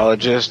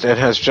archaeologist and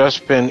has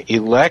just been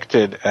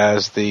elected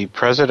as the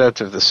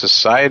president of the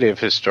Society of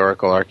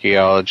Historical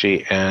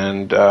Archaeology,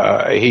 and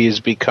he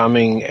is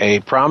becoming a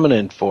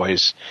prominent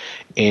voice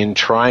in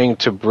trying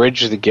to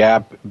bridge the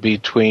gap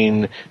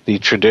between the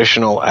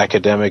traditional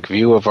academic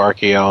view of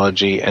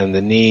archaeology and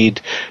the need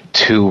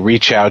to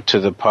reach out to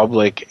the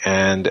public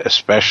and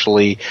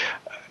especially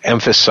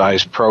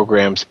emphasize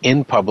programs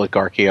in public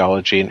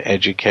archaeology and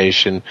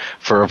education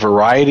for a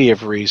variety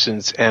of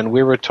reasons. And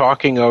we were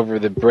talking over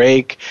the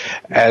break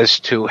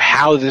as to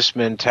how this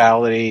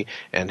mentality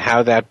and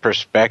how that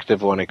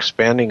perspective on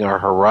expanding our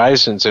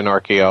horizons in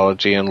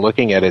archaeology and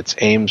looking at its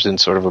aims in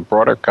sort of a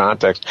broader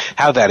context,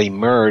 how that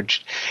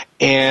emerged.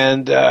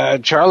 And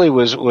Charlie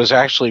was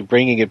actually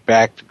bringing it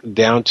back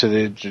down to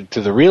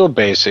the real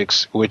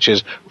basics, which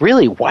is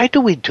really, why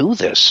do we do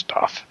this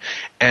stuff?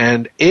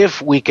 And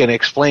if we can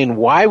explain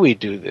why we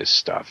do this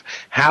stuff,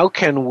 how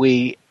can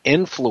we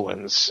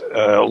influence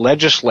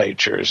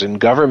legislatures and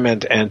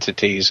government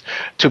entities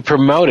to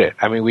promote it?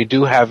 I mean, we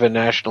do have a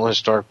National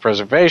Historic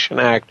Preservation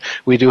Act.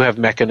 We do have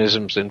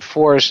mechanisms in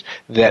force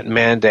that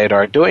mandate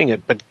our doing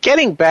it. But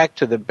getting back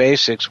to the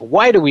basics,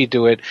 why do we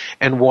do it,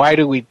 and why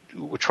do we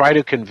try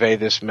to convey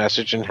this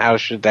message, and how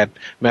should that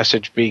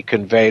message be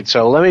conveyed?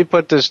 So let me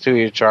put this to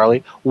you,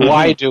 Charlie.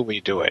 Why do we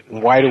do it,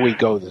 and why do we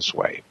go this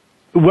way?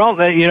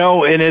 Well,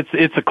 and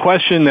it's a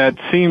question that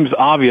seems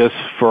obvious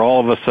for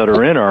all of us that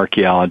are in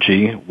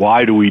archaeology.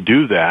 Why do we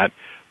do that?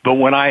 But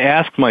when I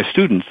ask my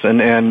students,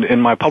 and in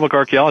my public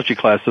archaeology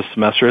class this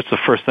semester, it's the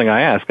first thing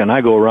I ask, and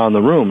I go around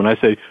the room and I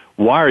say,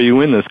 why are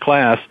you in this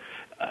class?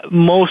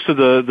 most of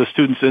the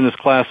students in this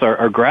class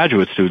are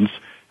graduate students,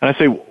 and I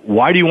say,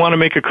 why do you want to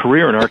make a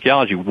career in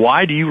archaeology?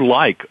 Why do you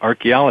like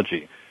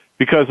archaeology?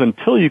 Because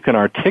until you can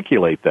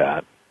articulate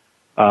that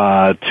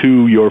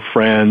to your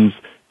friends,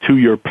 to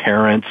your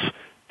parents,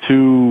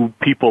 to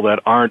people that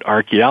aren't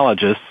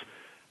archaeologists,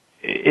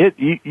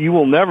 you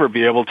will never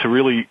be able to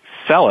really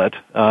sell it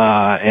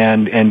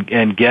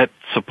and get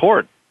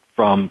support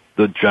from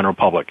the general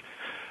public.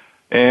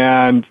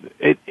 And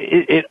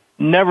it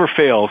never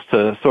fails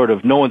to sort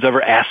of, no one's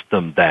ever asked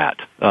them that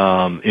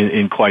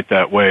in quite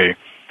that way.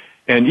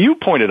 And you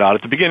pointed out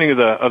at the beginning of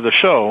the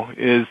show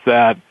is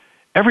that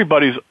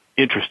everybody's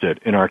interested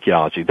in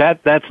archaeology.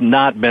 That's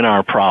not been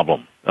our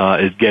problem,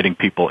 is getting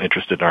people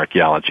interested in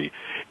archaeology.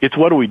 It's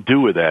what do we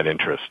do with that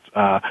interest?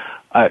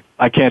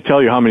 I can't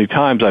tell you how many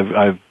times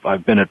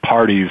I've been at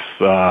parties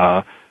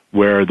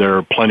where there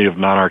are plenty of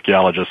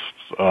non-archaeologists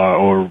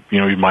or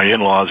my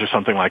in-laws or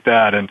something like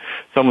that, and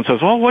someone says,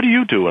 well, what do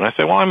you do? And I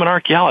say, well, I'm an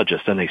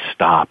archaeologist. And they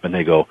stop and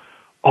they go,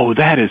 oh,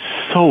 that is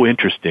so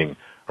interesting.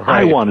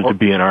 Right. I wanted to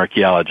be an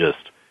archaeologist.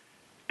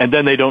 And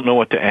then they don't know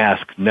what to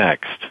ask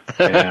next.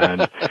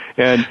 And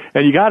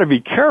you got to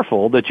be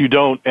careful that you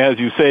don't, as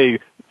you say,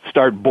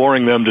 start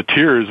boring them to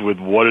tears with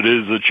what it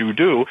is that you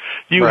do.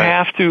 You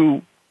have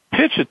to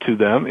pitch it to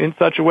them in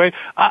such a way.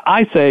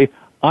 I say,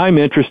 I'm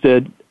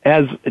interested,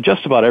 as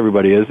just about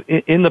everybody is,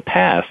 in the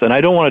past, and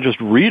I don't want to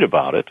just read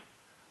about it.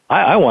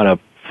 I want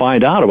to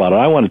find out about it.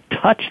 I want to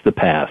touch the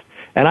past.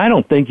 And I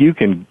don't think you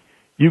can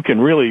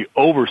really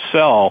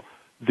oversell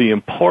the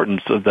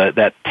importance of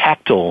that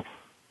tactile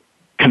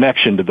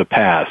connection to the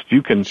past.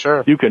 You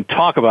can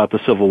talk about the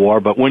Civil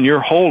War, but when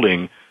you're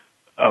holding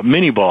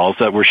mini balls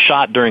that were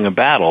shot during a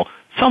battle,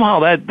 somehow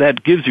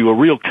that gives you a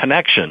real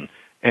connection,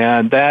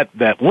 and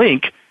that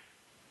link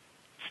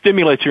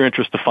stimulates your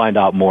interest to find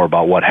out more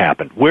about what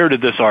happened. Where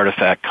did this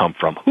artifact come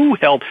from? Who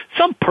held?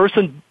 Some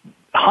person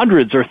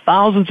hundreds or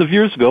thousands of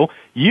years ago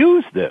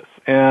used this,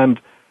 and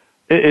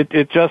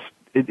it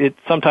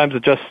sometimes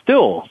it just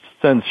still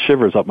sends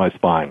shivers up my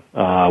spine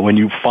when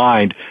you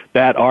find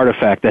that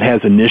artifact that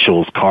has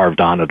initials carved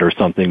on it or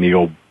something. You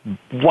go,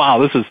 wow,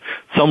 this is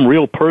some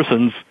real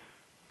person's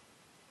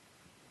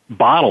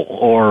bottle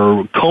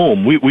or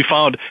comb. We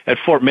found at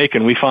Fort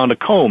Macon, we found a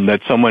comb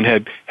that someone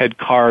had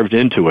carved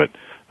into it,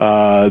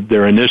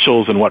 their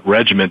initials and what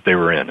regiment they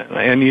were in.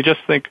 And you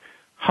just think,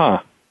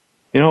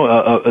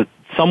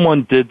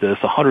 someone did this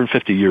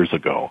 150 years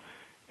ago.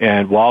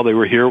 And while they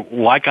were here,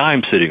 like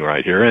I'm sitting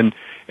right here, and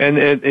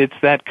it's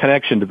that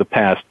connection to the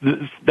past.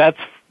 That's,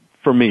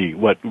 for me,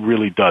 what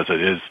really does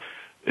it,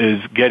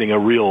 is getting a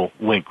real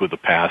link with the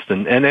past,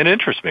 and it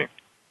interests me.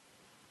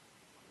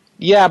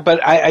 Yeah,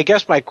 but I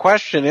guess my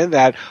question in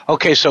that,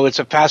 okay, so it's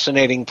a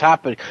fascinating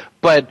topic,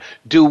 but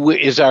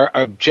is our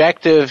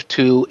objective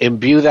to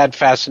imbue that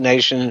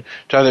fascination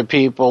to other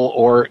people,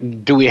 or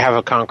do we have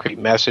a concrete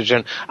message?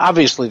 And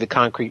obviously the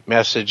concrete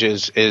message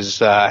is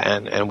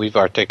and we've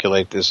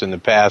articulated this in the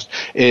past,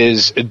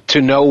 is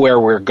to know where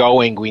we're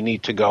going, we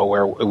need to know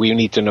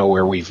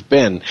where we've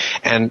been.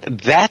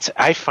 And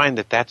I find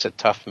that's a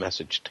tough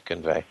message to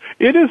convey.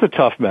 It is a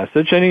tough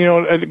message, and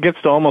it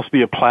gets to almost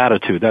be a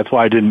platitude. That's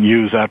why I didn't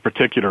use that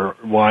particular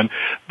one.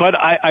 But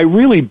I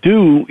really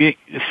do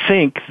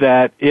think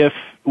that if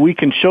we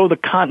can show the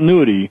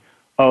continuity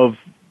of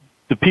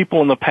the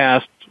people in the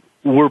past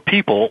were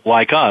people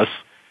like us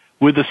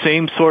with the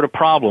same sort of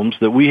problems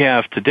that we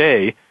have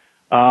today,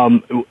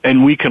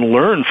 and we can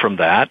learn from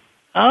that,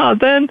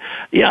 then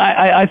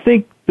I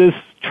think this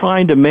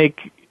trying to make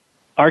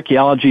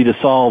archaeology to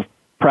solve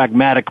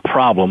pragmatic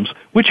problems,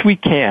 which we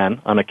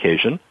can on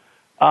occasion,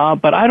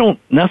 but I don't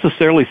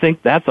necessarily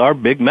think that's our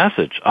big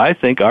message. I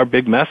think our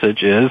big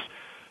message is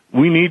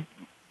we need,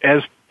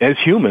 as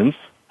humans,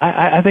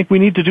 I think we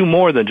need to do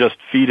more than just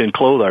feed and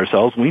clothe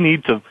ourselves. We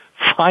need to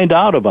find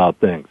out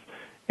about things.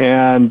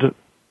 And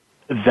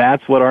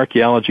that's what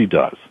archaeology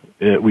does.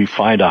 We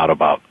find out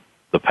about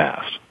the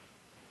past.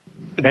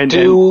 Go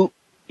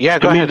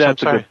ahead.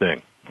 That's a good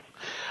thing.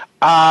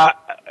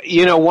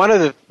 One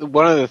of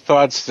the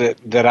thoughts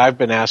that I've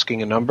been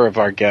asking a number of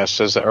our guests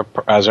as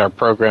our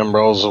program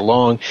rolls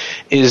along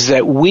is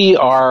that we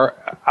are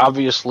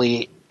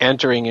obviously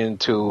entering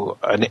into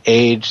an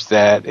age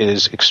that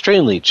is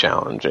extremely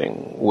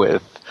challenging,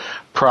 with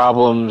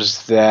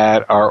problems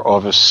that are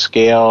of a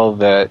scale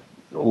that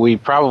we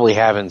probably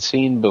haven't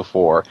seen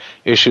before.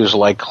 Issues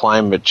like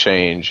climate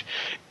change,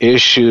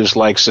 issues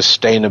like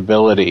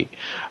sustainability.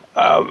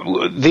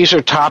 These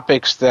are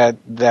topics that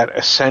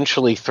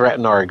essentially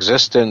threaten our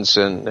existence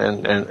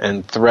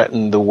and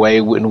threaten the way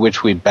in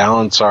which we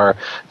balance our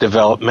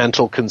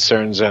developmental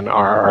concerns and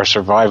our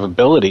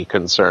survivability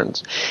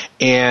concerns.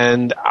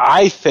 And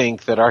I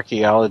think that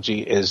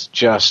archaeology is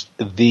just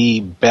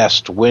the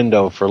best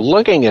window for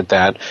looking at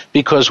that,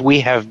 because we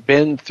have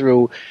been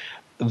through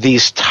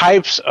these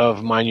types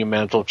of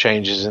monumental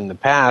changes in the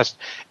past,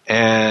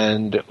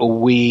 and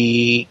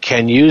we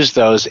can use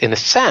those in a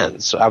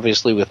sense,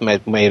 obviously with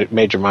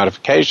major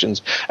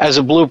modifications, as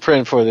a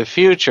blueprint for the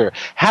future.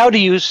 How do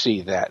you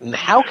see that, and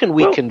how can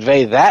we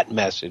convey that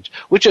message,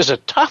 which is a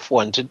tough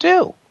one to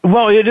do?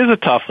 Well, it is a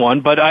tough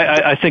one, but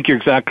I think you're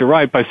exactly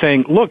right by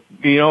saying, look,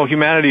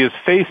 humanity has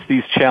faced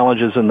these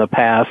challenges in the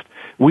past.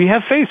 We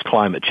have faced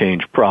climate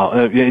change,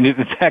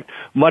 in fact,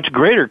 much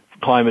greater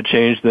climate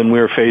change than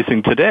we're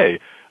facing today.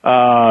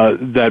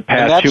 That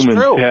past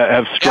humans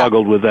have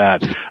struggled with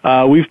that.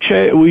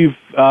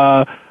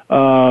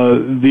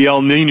 The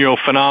El Nino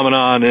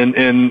phenomenon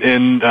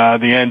in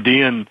the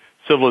Andean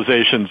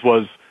civilizations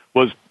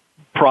was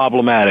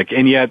problematic,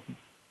 and yet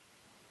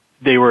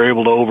they were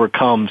able to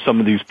overcome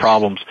some of these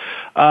problems.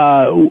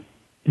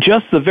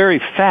 Just the very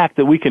fact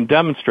that we can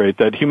demonstrate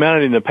that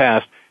humanity in the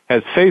past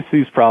has faced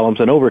these problems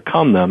and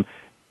overcome them,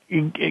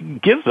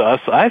 it gives us,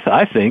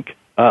 I think,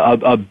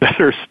 a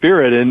better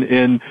spirit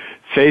in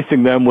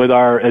facing them with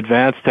our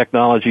advanced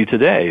technology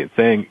today,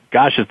 saying,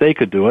 gosh, if they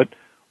could do it,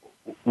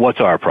 what's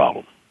our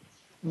problem?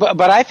 But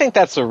I think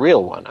that's a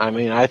real one. I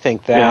mean, I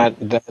think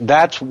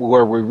that's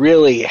where we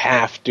really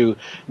have to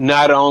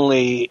not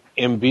only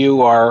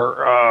imbue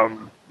our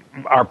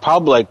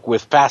public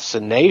with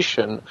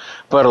fascination,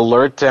 but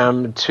alert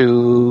them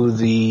to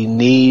the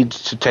need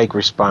to take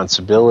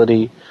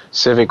responsibility,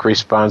 civic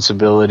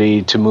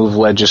responsibility, to move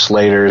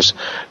legislators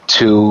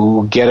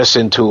to get us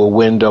into a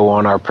window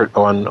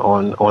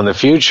on the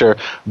future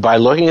by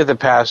looking at the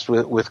past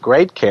with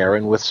great care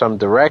and with some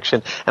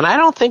direction. And I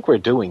don't think we're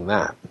doing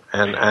that.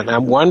 And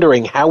I'm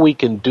wondering how we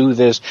can do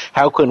this.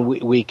 How can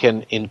we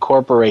can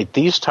incorporate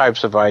these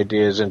types of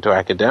ideas into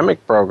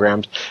academic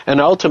programs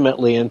and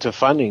ultimately into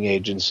funding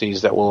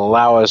agencies that will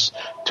allow us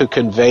to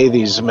convey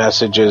these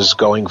messages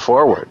going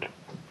forward.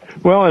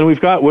 Well, and we've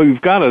got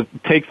to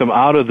take them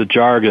out of the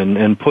jargon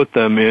and put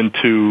them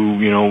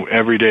into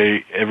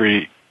everyday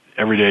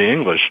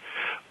English.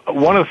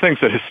 One of the things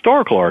that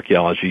historical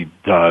archaeology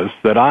does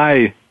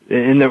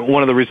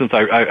one of the reasons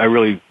I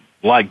really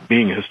like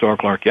being a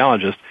historical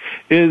archaeologist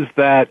is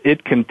that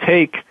it can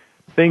take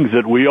things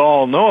that we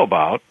all know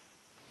about,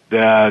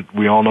 that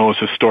we all know as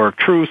historic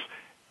truths,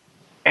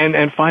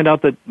 and find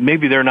out that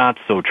maybe they're not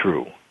so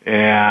true,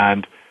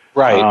 and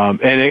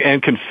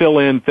and can fill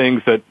in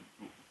things that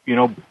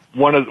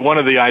one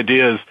of the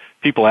ideas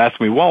people ask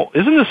me, well,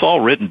 isn't this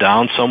all written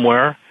down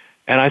somewhere?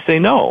 And I say,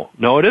 no,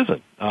 it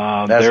isn't.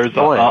 There's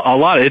a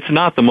lot. It's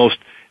not the most.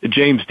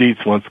 James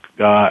Dietz once,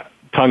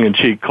 tongue in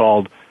cheek,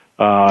 called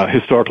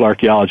historical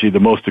archaeology the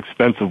most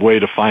expensive way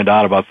to find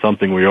out about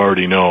something we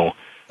already know.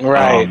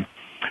 Right.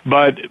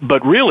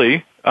 But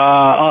really,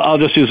 I'll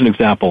just use an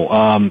example.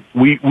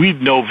 We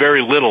know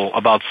very little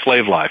about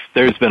slave life.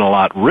 There's been a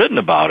lot written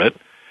about it,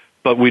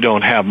 but we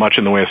don't have much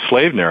in the way of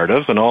slave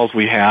narratives, and all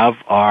we have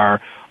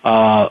are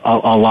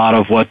a lot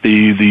of what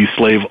the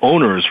slave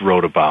owners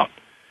wrote about.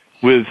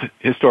 With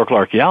historical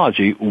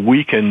archaeology,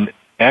 we can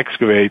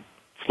excavate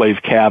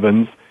slave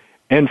cabins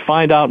and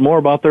find out more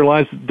about their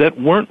lives that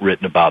weren't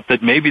written about,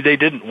 that maybe they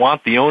didn't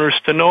want the owners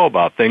to know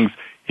about, things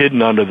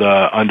hidden under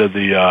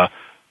the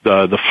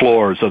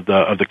floors of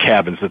the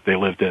cabins that they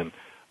lived in.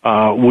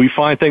 We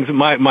find things.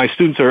 My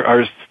students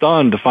are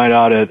stunned to find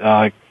out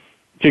at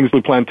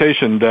Kingsley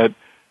Plantation that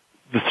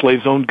the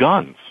slaves owned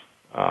guns.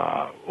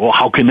 Well,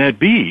 how can that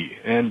be?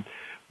 And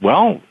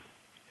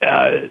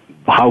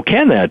how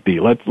can that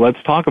be?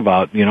 Let's talk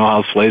about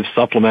how slaves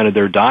supplemented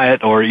their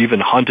diet or even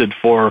hunted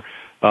for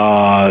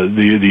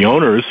the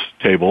owner's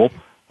table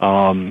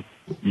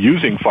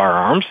using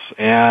firearms.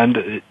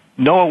 And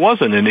no, it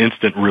wasn't an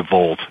instant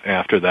revolt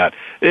after that.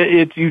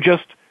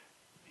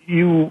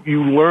 You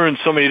learn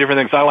so many different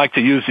things. I like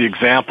to use the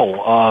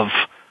example of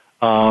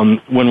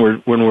when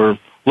we're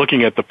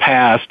looking at the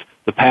past.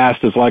 The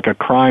past is like a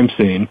crime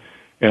scene,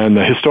 and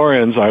the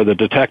historians are the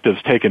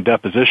detectives taking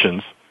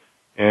depositions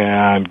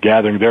and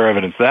gathering their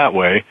evidence that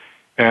way,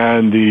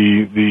 and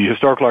the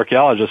historical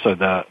archaeologists are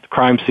the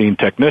crime scene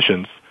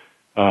technicians,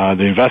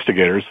 the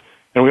investigators,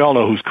 and we all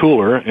know who's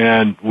cooler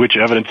and which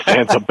evidence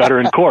stands up better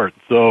in court.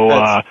 So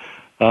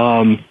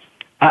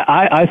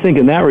I think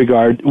in that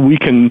regard we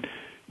can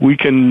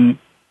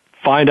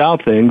find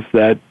out things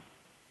that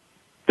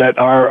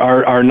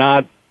are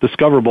not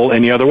discoverable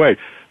any other way.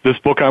 This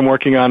book I'm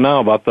working on now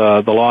about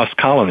the lost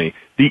colony,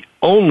 the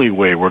only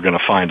way we're going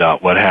to find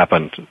out what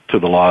happened to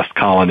the lost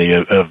colony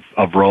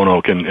of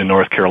Roanoke in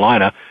North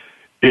Carolina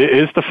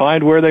is to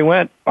find where they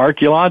went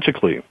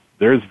archaeologically.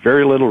 There's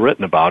very little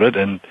written about it,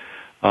 and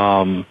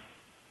that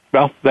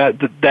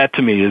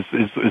to me is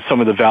some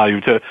of the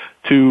value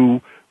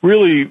to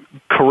really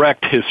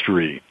correct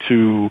history,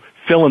 to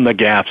fill in the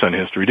gaps on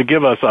history, to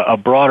give us a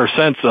broader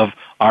sense of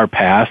our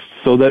past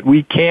so that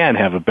we can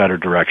have a better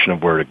direction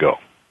of where to go.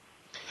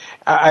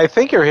 I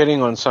think you're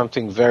hitting on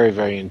something very,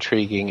 very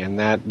intriguing, and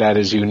that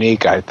is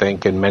unique, I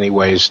think, in many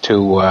ways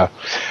to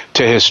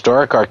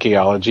historic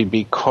archaeology,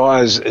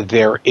 because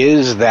there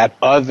is that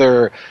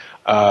other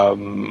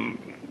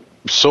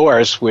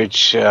source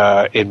which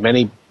in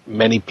many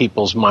many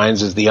people's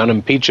minds as the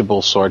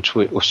unimpeachable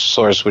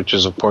source, which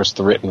is, of course,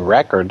 the written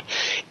record.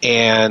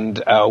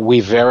 And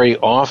we very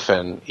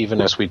often,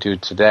 even as we do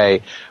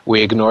today,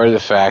 we ignore the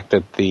fact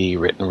that the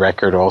written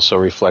record also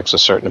reflects a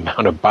certain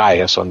amount of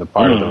bias on the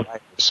part of the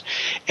writers.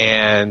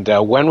 And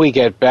when we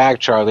get back,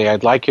 Charlie,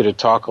 I'd like you to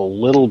talk a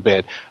little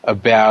bit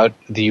about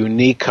the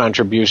unique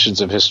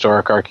contributions of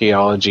historic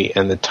archaeology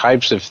and the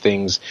types of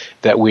things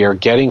that we are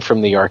getting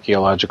from the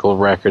archaeological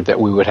record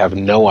that we would have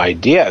no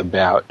idea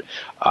about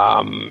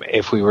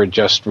if we were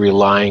just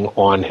relying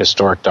on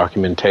historic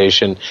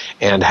documentation,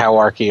 and how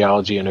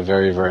archaeology, in a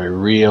very, very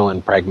real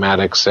and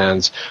pragmatic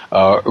sense,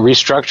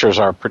 restructures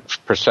our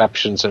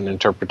perceptions and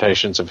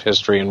interpretations of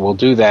history. And we'll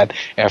do that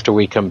after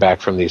we come back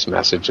from these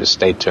messages.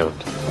 Stay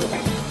tuned.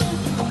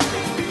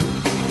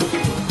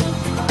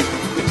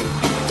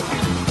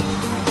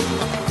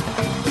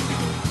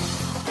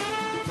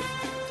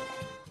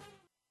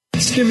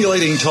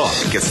 Stimulating talk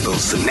gets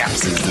those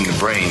synapses in the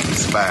brain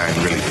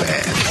firing really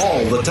fast.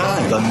 All the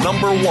time. The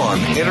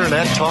 #1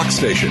 Internet talk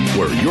station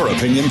where your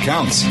opinion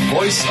counts.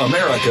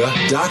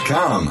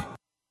 VoiceAmerica.com.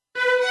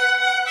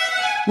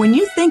 When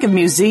you think of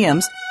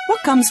museums,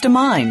 what comes to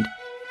mind?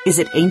 Is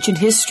it ancient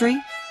history?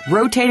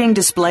 Rotating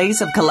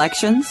displays of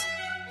collections?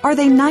 Are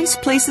they nice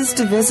places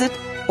to visit,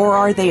 or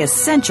are they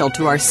essential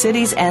to our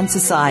cities and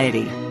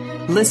society?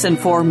 Listen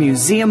for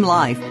Museum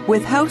Life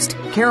with host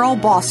Carol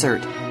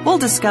Bossert. We'll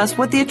discuss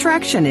what the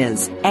attraction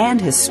is and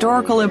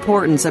historical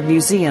importance of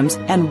museums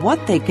and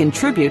what they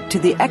contribute to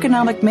the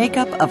economic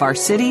makeup of our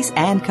cities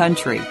and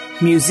country.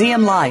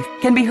 Museum Life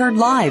can be heard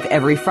live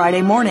every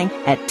Friday morning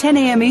at 10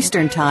 a.m.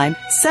 Eastern Time,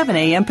 7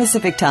 a.m.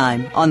 Pacific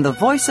Time on the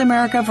Voice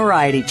America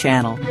Variety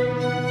Channel.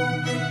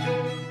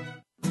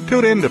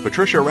 Tune in to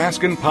Patricia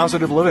Raskin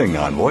Positive Living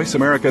on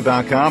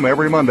VoiceAmerica.com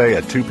every Monday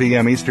at 2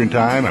 p.m. Eastern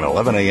Time and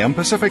 11 a.m.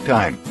 Pacific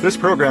Time. This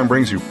program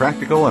brings you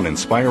practical and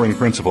inspiring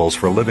principles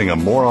for living a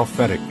more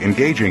authentic,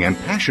 engaging, and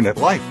passionate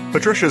life.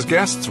 Patricia's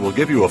guests will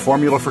give you a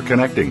formula for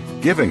connecting,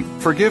 giving,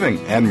 forgiving,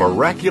 and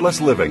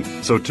miraculous living.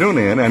 So tune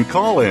in and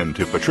call in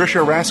to Patricia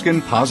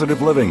Raskin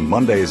Positive Living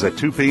Mondays at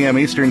 2 p.m.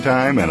 Eastern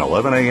Time and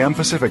 11 a.m.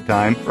 Pacific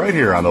Time right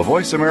here on the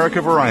Voice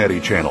America Variety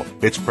Channel.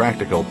 It's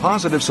practical,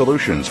 positive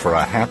solutions for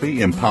a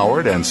happy,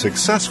 empowered, and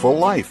successful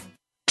life.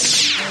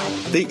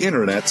 The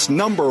Internet's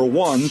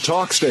 #1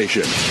 talk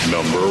station.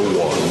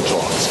 #1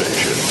 talk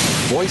station.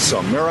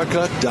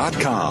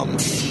 VoiceAmerica.com.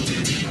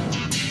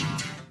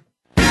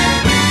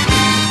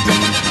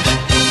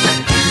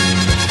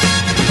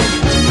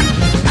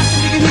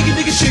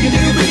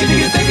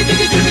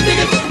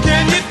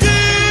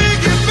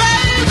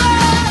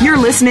 You're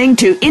listening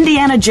to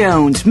Indiana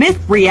Jones, Myth,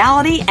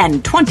 Reality,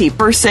 and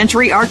 21st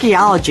Century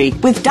Archaeology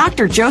with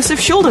Dr. Joseph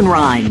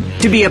Schuldenrein.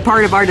 To be a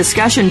part of our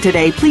discussion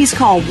today, please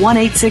call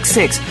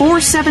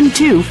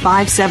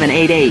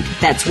 1-866-472-5788.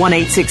 That's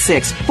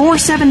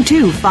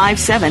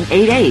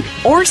 1-866-472-5788.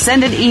 Or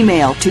send an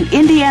email to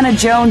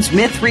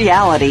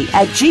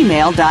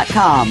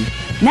indianajonesmythreality@gmail.com.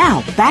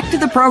 Now, back to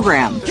the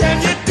program.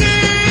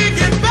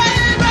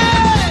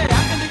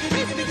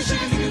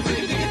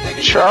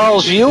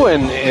 Charles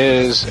Ewen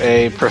is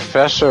a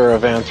professor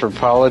of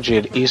anthropology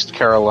at East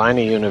Carolina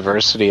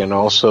University and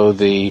also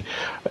the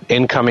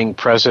incoming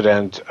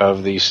president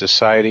of the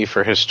Society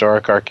for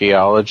Historic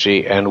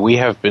Archaeology, and we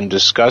have been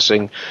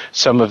discussing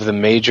some of the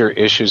major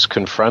issues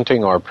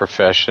confronting our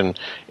profession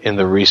in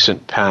the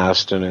recent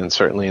past and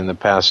certainly in the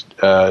past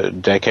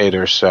decade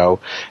or so,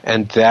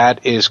 and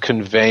that is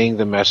conveying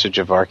the message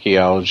of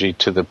archaeology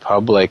to the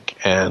public.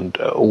 And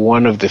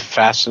one of the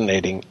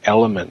fascinating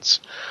elements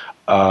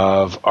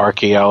of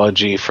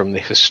archaeology from the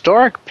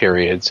historic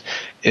periods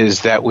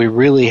is that we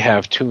really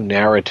have two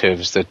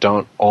narratives that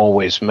don't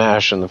always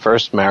mesh. And the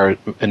first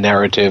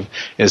narrative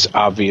is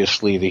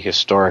obviously the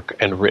historic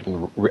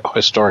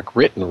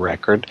written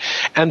record,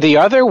 and the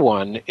other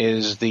one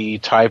is the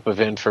type of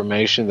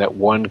information that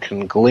one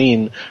can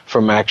glean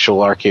from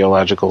actual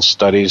archaeological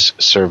studies,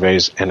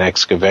 surveys, and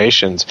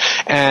excavations.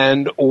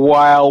 And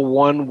while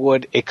one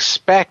would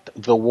expect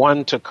the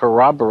one to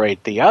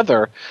corroborate the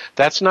other,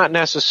 that's not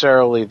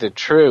necessarily the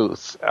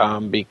truth,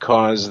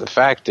 because the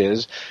fact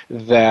is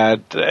that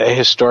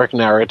historic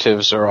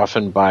narratives are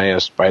often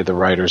biased by the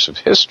writers of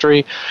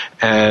history,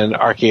 and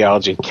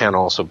archaeology can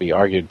also be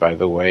argued, by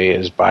the way,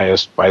 is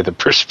biased by the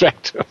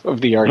perspective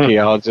of the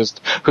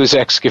archaeologist who's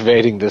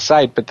excavating the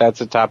site, but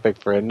that's a topic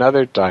for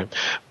another time.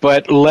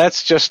 But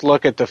let's just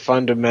look at the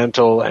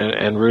fundamental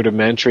and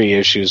rudimentary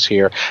issues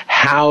here.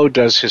 How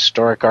does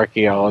historic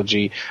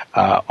archaeology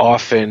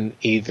often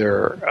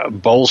either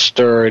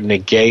bolster,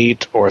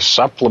 negate, or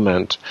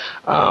supplement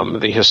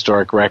the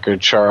historic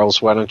record?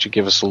 Charles, why don't you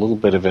give us a little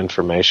bit of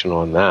information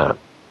on that?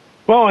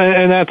 Well,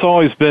 and that's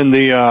always been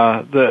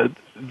the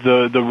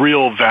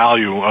real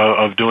value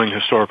of doing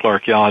historical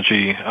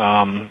archaeology.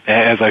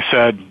 As I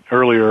said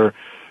earlier,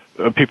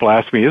 people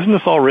ask me, "Isn't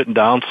this all written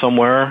down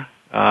somewhere?"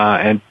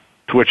 And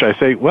to which I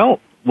say, "Well,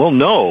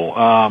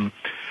 no.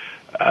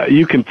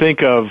 You can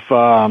think of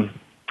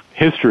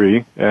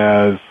history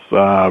as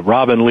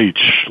Robin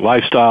Leach,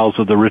 Lifestyles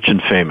of the Rich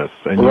and Famous,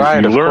 and you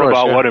learn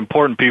about what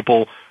important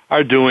people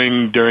are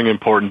doing during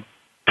important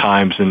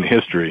times in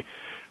history.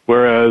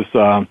 Whereas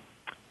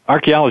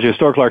archaeology,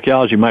 historical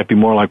archaeology, might be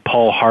more like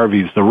Paul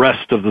Harvey's The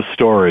Rest of the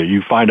Story.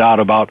 You find out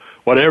about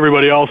what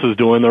everybody else is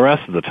doing the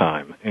rest of the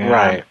time. And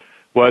right.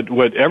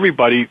 What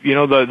everybody,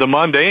 the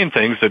mundane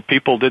things that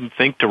people didn't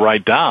think to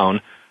write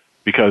down,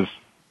 because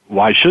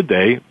why should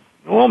they?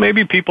 Well,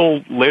 maybe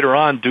people later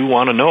on do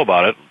want to know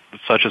about it,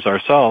 such as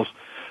ourselves.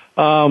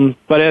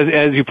 But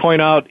as you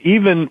point out,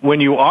 even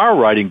when you are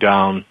writing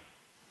down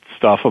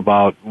stuff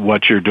about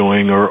what you're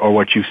doing or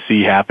what you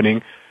see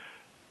happening,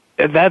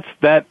 that's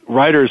that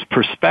writer's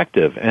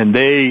perspective, and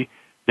they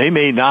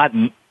may not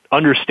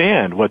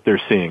understand what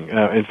they're seeing.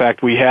 In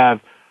fact, we have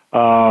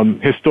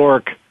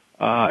historic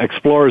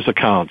explorers'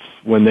 accounts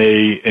when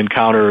they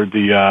encounter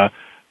the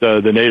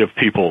native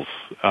peoples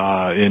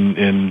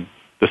in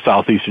the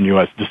southeastern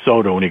U.S.,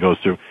 DeSoto, when he goes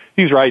through.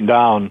 He's writing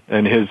down,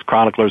 and his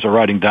chroniclers are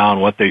writing down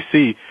what they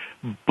see,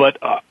 but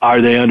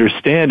are they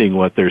understanding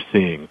what they're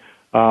seeing?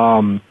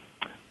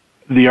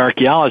 The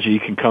archaeology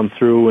can come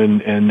through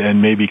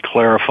and maybe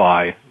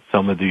clarify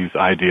some of these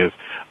ideas.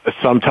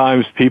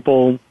 Sometimes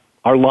people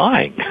are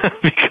lying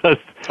because,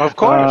 of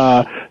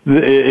course,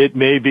 it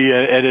may be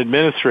an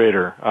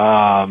administrator.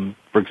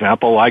 For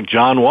example, like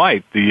John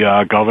White,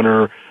 the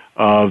governor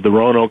of the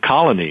Roanoke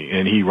colony,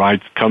 and he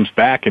comes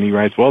back and he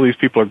writes, well, these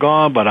people are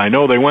gone, but I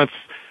know they went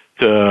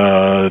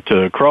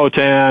to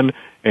Croatan,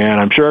 and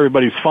I'm sure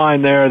everybody's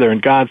fine there. They're in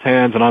God's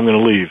hands, and I'm going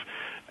to leave.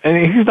 And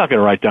he's not going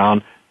to write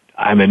down,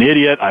 I'm an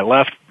idiot, I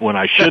left when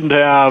I shouldn't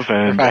have,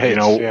 and,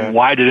 right,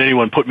 why did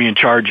anyone put me in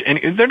charge? And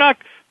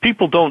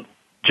people don't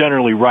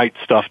generally write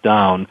stuff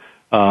down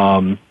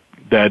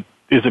that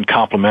isn't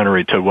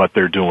complementary to what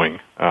they're doing.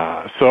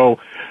 So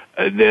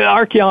the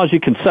archaeology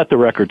can set the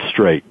record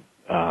straight,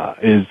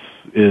 is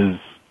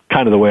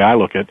kind of the way I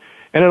look at it.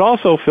 And it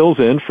also fills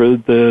in for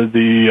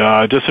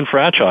the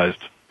disenfranchised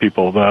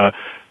people,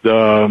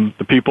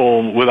 the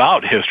people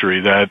without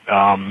history that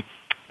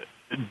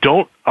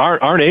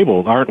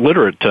aren't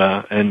literate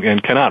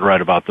and cannot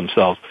write about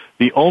themselves.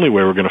 The only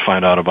way we're going to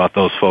find out about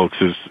those folks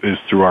is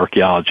through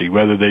archaeology,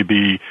 whether they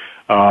be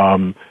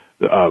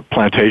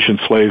plantation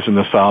slaves in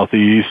the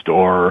Southeast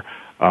or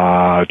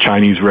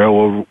Chinese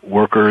railroad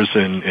workers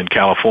in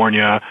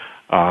California,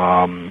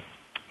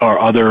 or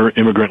other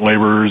immigrant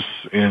laborers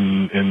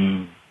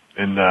in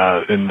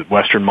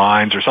Western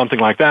mines or something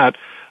like that.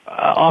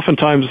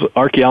 Oftentimes,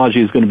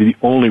 archaeology is going to be the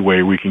only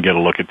way we can get a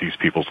look at these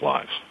people's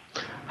lives.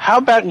 How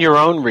about in your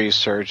own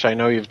research? I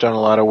know you've done a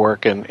lot of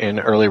work in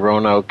early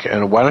Roanoke,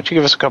 and why don't you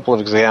give us a couple of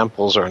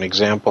examples or an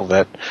example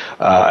that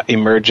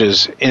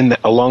emerges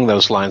along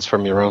those lines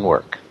from your own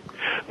work?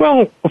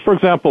 Well, for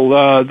example,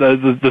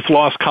 this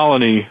lost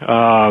colony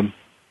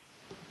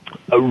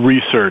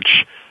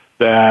research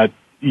that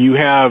you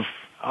have.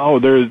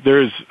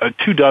 There's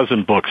 24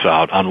 books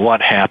out on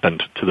what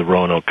happened to the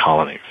Roanoke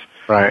colonies.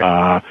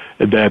 Right.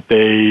 That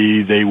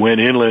they went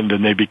inland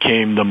and they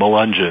became the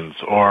Melungeons,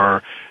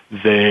 or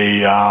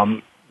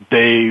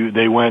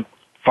they went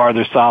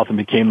farther south and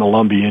became the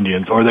Lumbee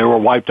Indians, or they were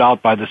wiped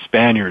out by the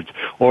Spaniards,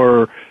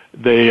 or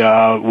they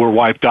were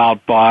wiped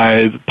out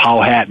by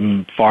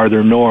Powhatan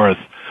farther north,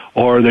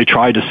 or they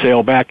tried to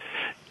sail back.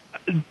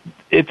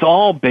 It's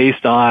all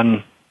based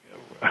on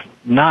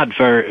not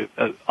very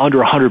under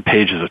 100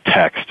 pages of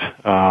text,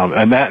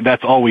 and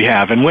that's all we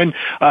have. And when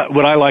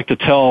what I like to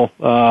tell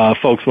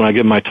folks when I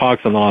give my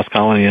talks on the lost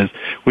colony is,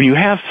 when you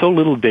have so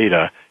little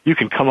data, you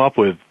can come up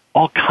with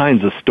all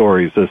kinds of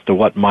stories as to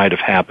what might have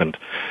happened,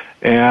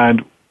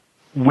 and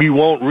we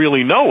won't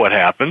really know what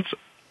happens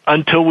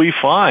until we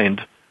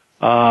find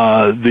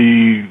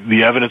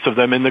the evidence of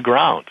them in the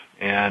ground.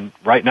 And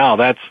right now,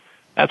 that's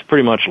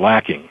pretty much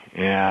lacking.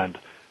 And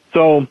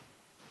so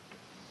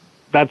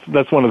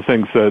that's one of the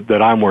things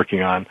that I'm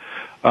working on.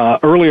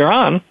 Earlier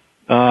on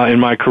in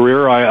my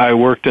career, I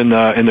worked in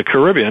the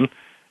Caribbean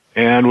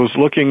and was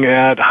looking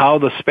at how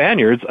the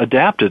Spaniards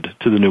adapted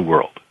to the New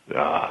World.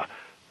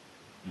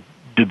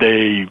 Did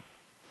they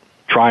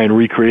try and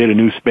recreate a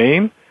new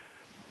Spain?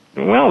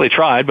 Well, they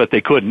tried, but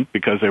they couldn't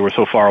because they were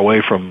so far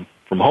away from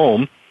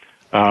home,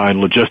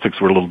 and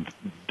logistics were a little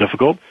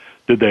difficult.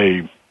 Did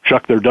they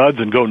chuck their duds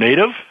and go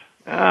native?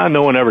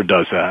 No one ever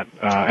does that,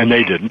 and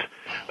they didn't.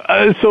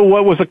 So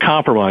what was a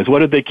compromise? What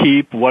did they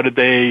keep? What did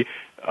they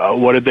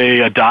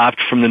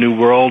adopt from the New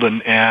World,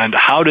 and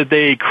how did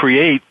they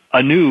create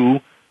a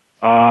new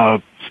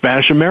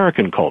Spanish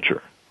American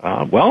culture?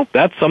 Well,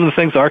 that's some of the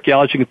things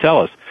archaeology can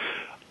tell us.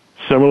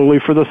 Similarly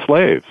for the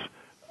slaves,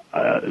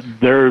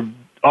 they're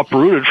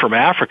uprooted from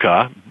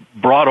Africa,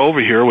 brought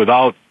over here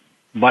without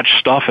much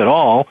stuff at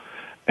all,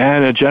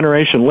 and a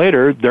generation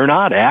later, they're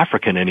not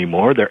African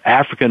anymore. They're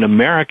African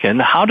American.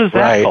 How does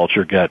that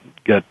culture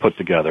get put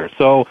together?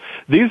 So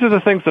these are the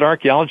things that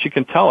archaeology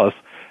can tell us,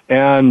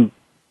 and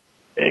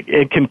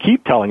it can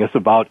keep telling us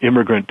about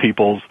immigrant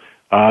peoples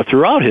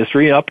throughout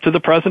history up to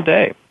the present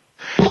day.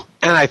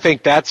 And I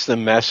think that's the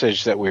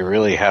message that we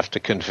really have to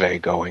convey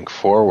going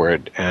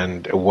forward,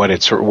 and what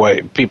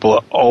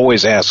people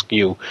always ask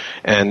you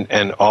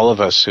and all of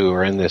us who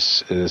are in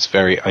this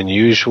very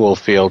unusual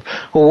field.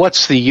 Well,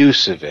 what's the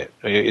use of it?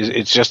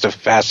 It's just a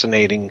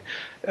fascinating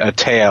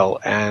tale,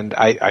 and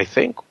I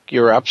think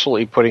you're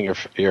absolutely putting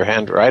your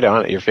hand right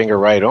on it, your finger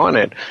right on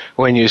it,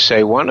 when you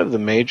say one of the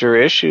major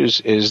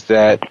issues is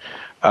that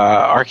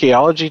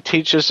archaeology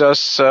teaches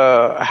us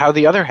how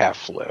the other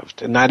half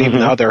lived, and not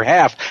even the other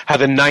half, how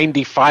the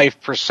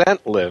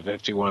 95% live,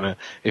 if you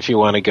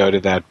want to go to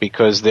that,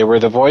 because they were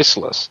the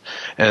voiceless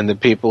and the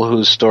people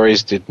whose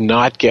stories did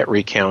not get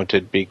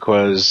recounted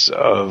because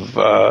of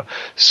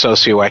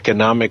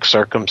socioeconomic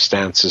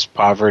circumstances,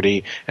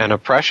 poverty, and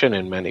oppression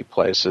in many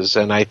places.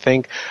 And I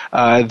think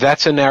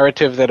that's a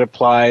narrative that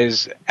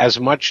applies as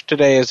much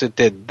today as it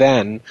did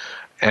then.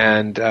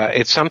 And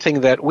it's something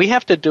that we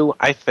have to do,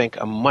 I think,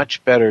 a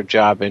much better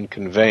job in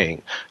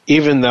conveying,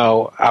 even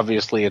though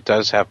obviously it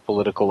does have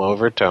political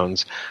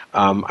overtones.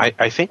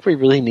 I think we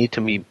really need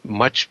to be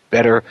much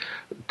better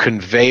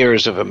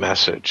conveyers of a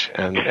message,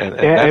 and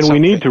we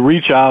need to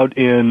reach out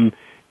in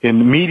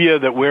media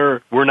that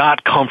we're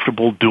not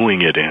comfortable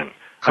doing it in.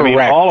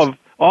 Correct. I mean,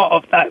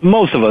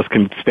 most of us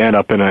can stand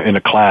up in a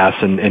class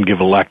and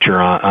give a lecture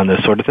on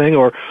this sort of thing,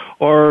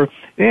 or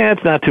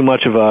it's not too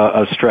much of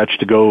a stretch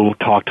to go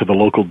talk to the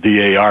local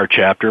DAR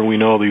chapter. We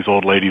know these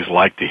old ladies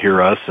like to hear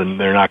us, and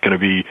they're not going to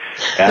be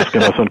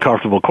asking us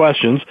uncomfortable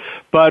questions.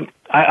 But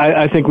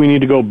I think we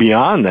need to go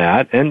beyond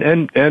that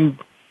and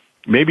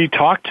maybe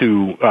talk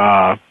to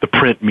the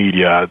print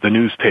media, the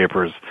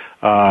newspapers,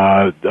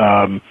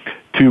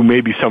 to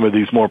maybe some of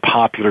these more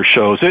popular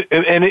shows.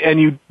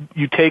 And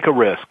you take a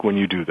risk when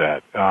you do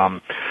that.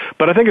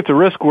 But I think it's a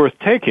risk worth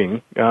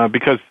taking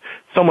because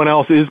someone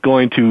else is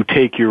going to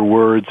take your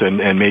words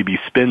and maybe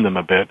spin them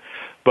a bit.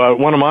 But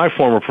one of my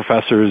former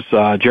professors,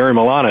 Jerry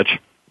Milanich,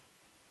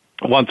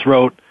 once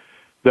wrote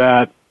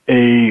that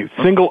a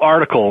single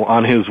article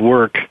on his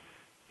work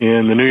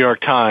in the New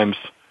York Times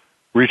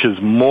reaches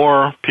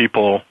more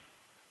people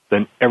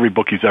than every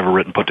book he's ever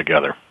written put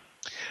together.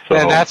 So,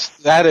 and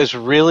that is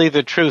really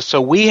the truth. So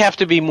we have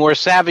to be more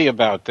savvy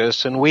about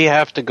this, and we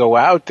have to go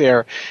out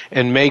there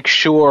and make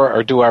sure,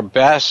 or do our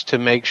best to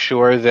make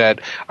sure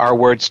that our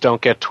words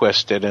don't get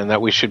twisted, and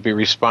that we should be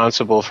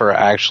responsible for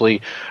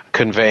actually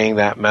conveying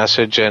that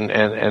message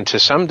and to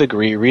some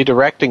degree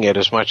redirecting it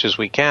as much as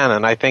we can.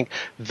 And I think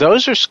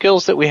those are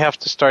skills that we have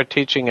to start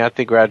teaching at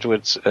the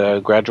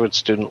graduate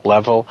student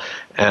level,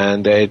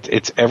 and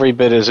it's every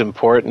bit as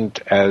important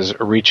as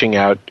reaching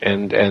out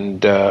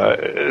and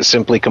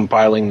simply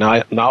compiling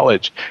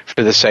knowledge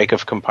for the sake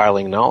of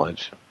compiling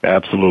knowledge.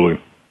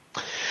 Absolutely.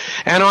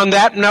 And on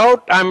that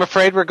note, I'm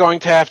afraid we're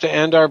going to have to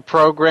end our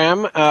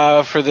program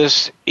for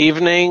this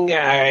evening.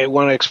 I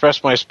want to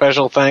express my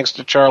special thanks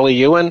to Charlie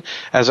Ewen,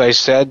 as I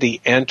said, the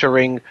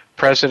entering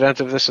president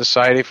of the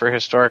Society for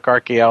Historic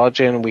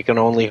Archaeology, and we can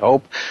only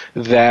hope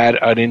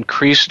that an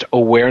increased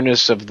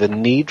awareness of the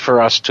need for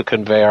us to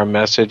convey our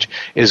message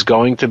is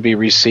going to be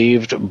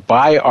received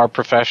by our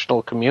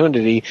professional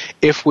community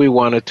if we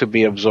want it to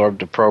be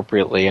absorbed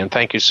appropriately. And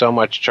thank you so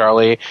much,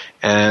 Charlie,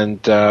 and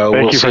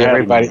we'll see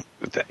everybody,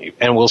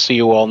 and we'll see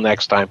you all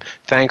next time.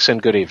 Thanks and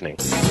good evening.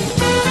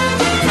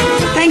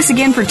 Thanks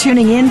again for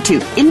tuning in to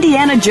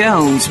Indiana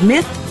Jones,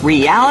 Myth,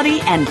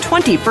 Reality, and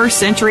 21st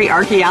Century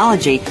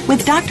Archaeology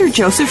with Dr.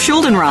 Joseph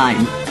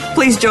Schuldenrein.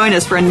 Please join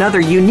us for another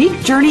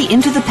unique journey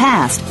into the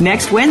past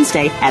next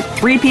Wednesday at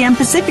 3 p.m.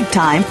 Pacific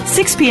Time,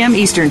 6 p.m.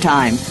 Eastern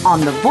Time on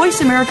the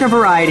Voice America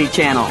Variety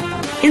Channel.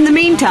 In the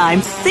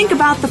meantime, think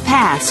about the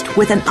past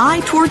with an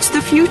eye towards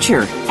the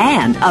future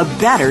and a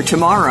better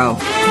tomorrow.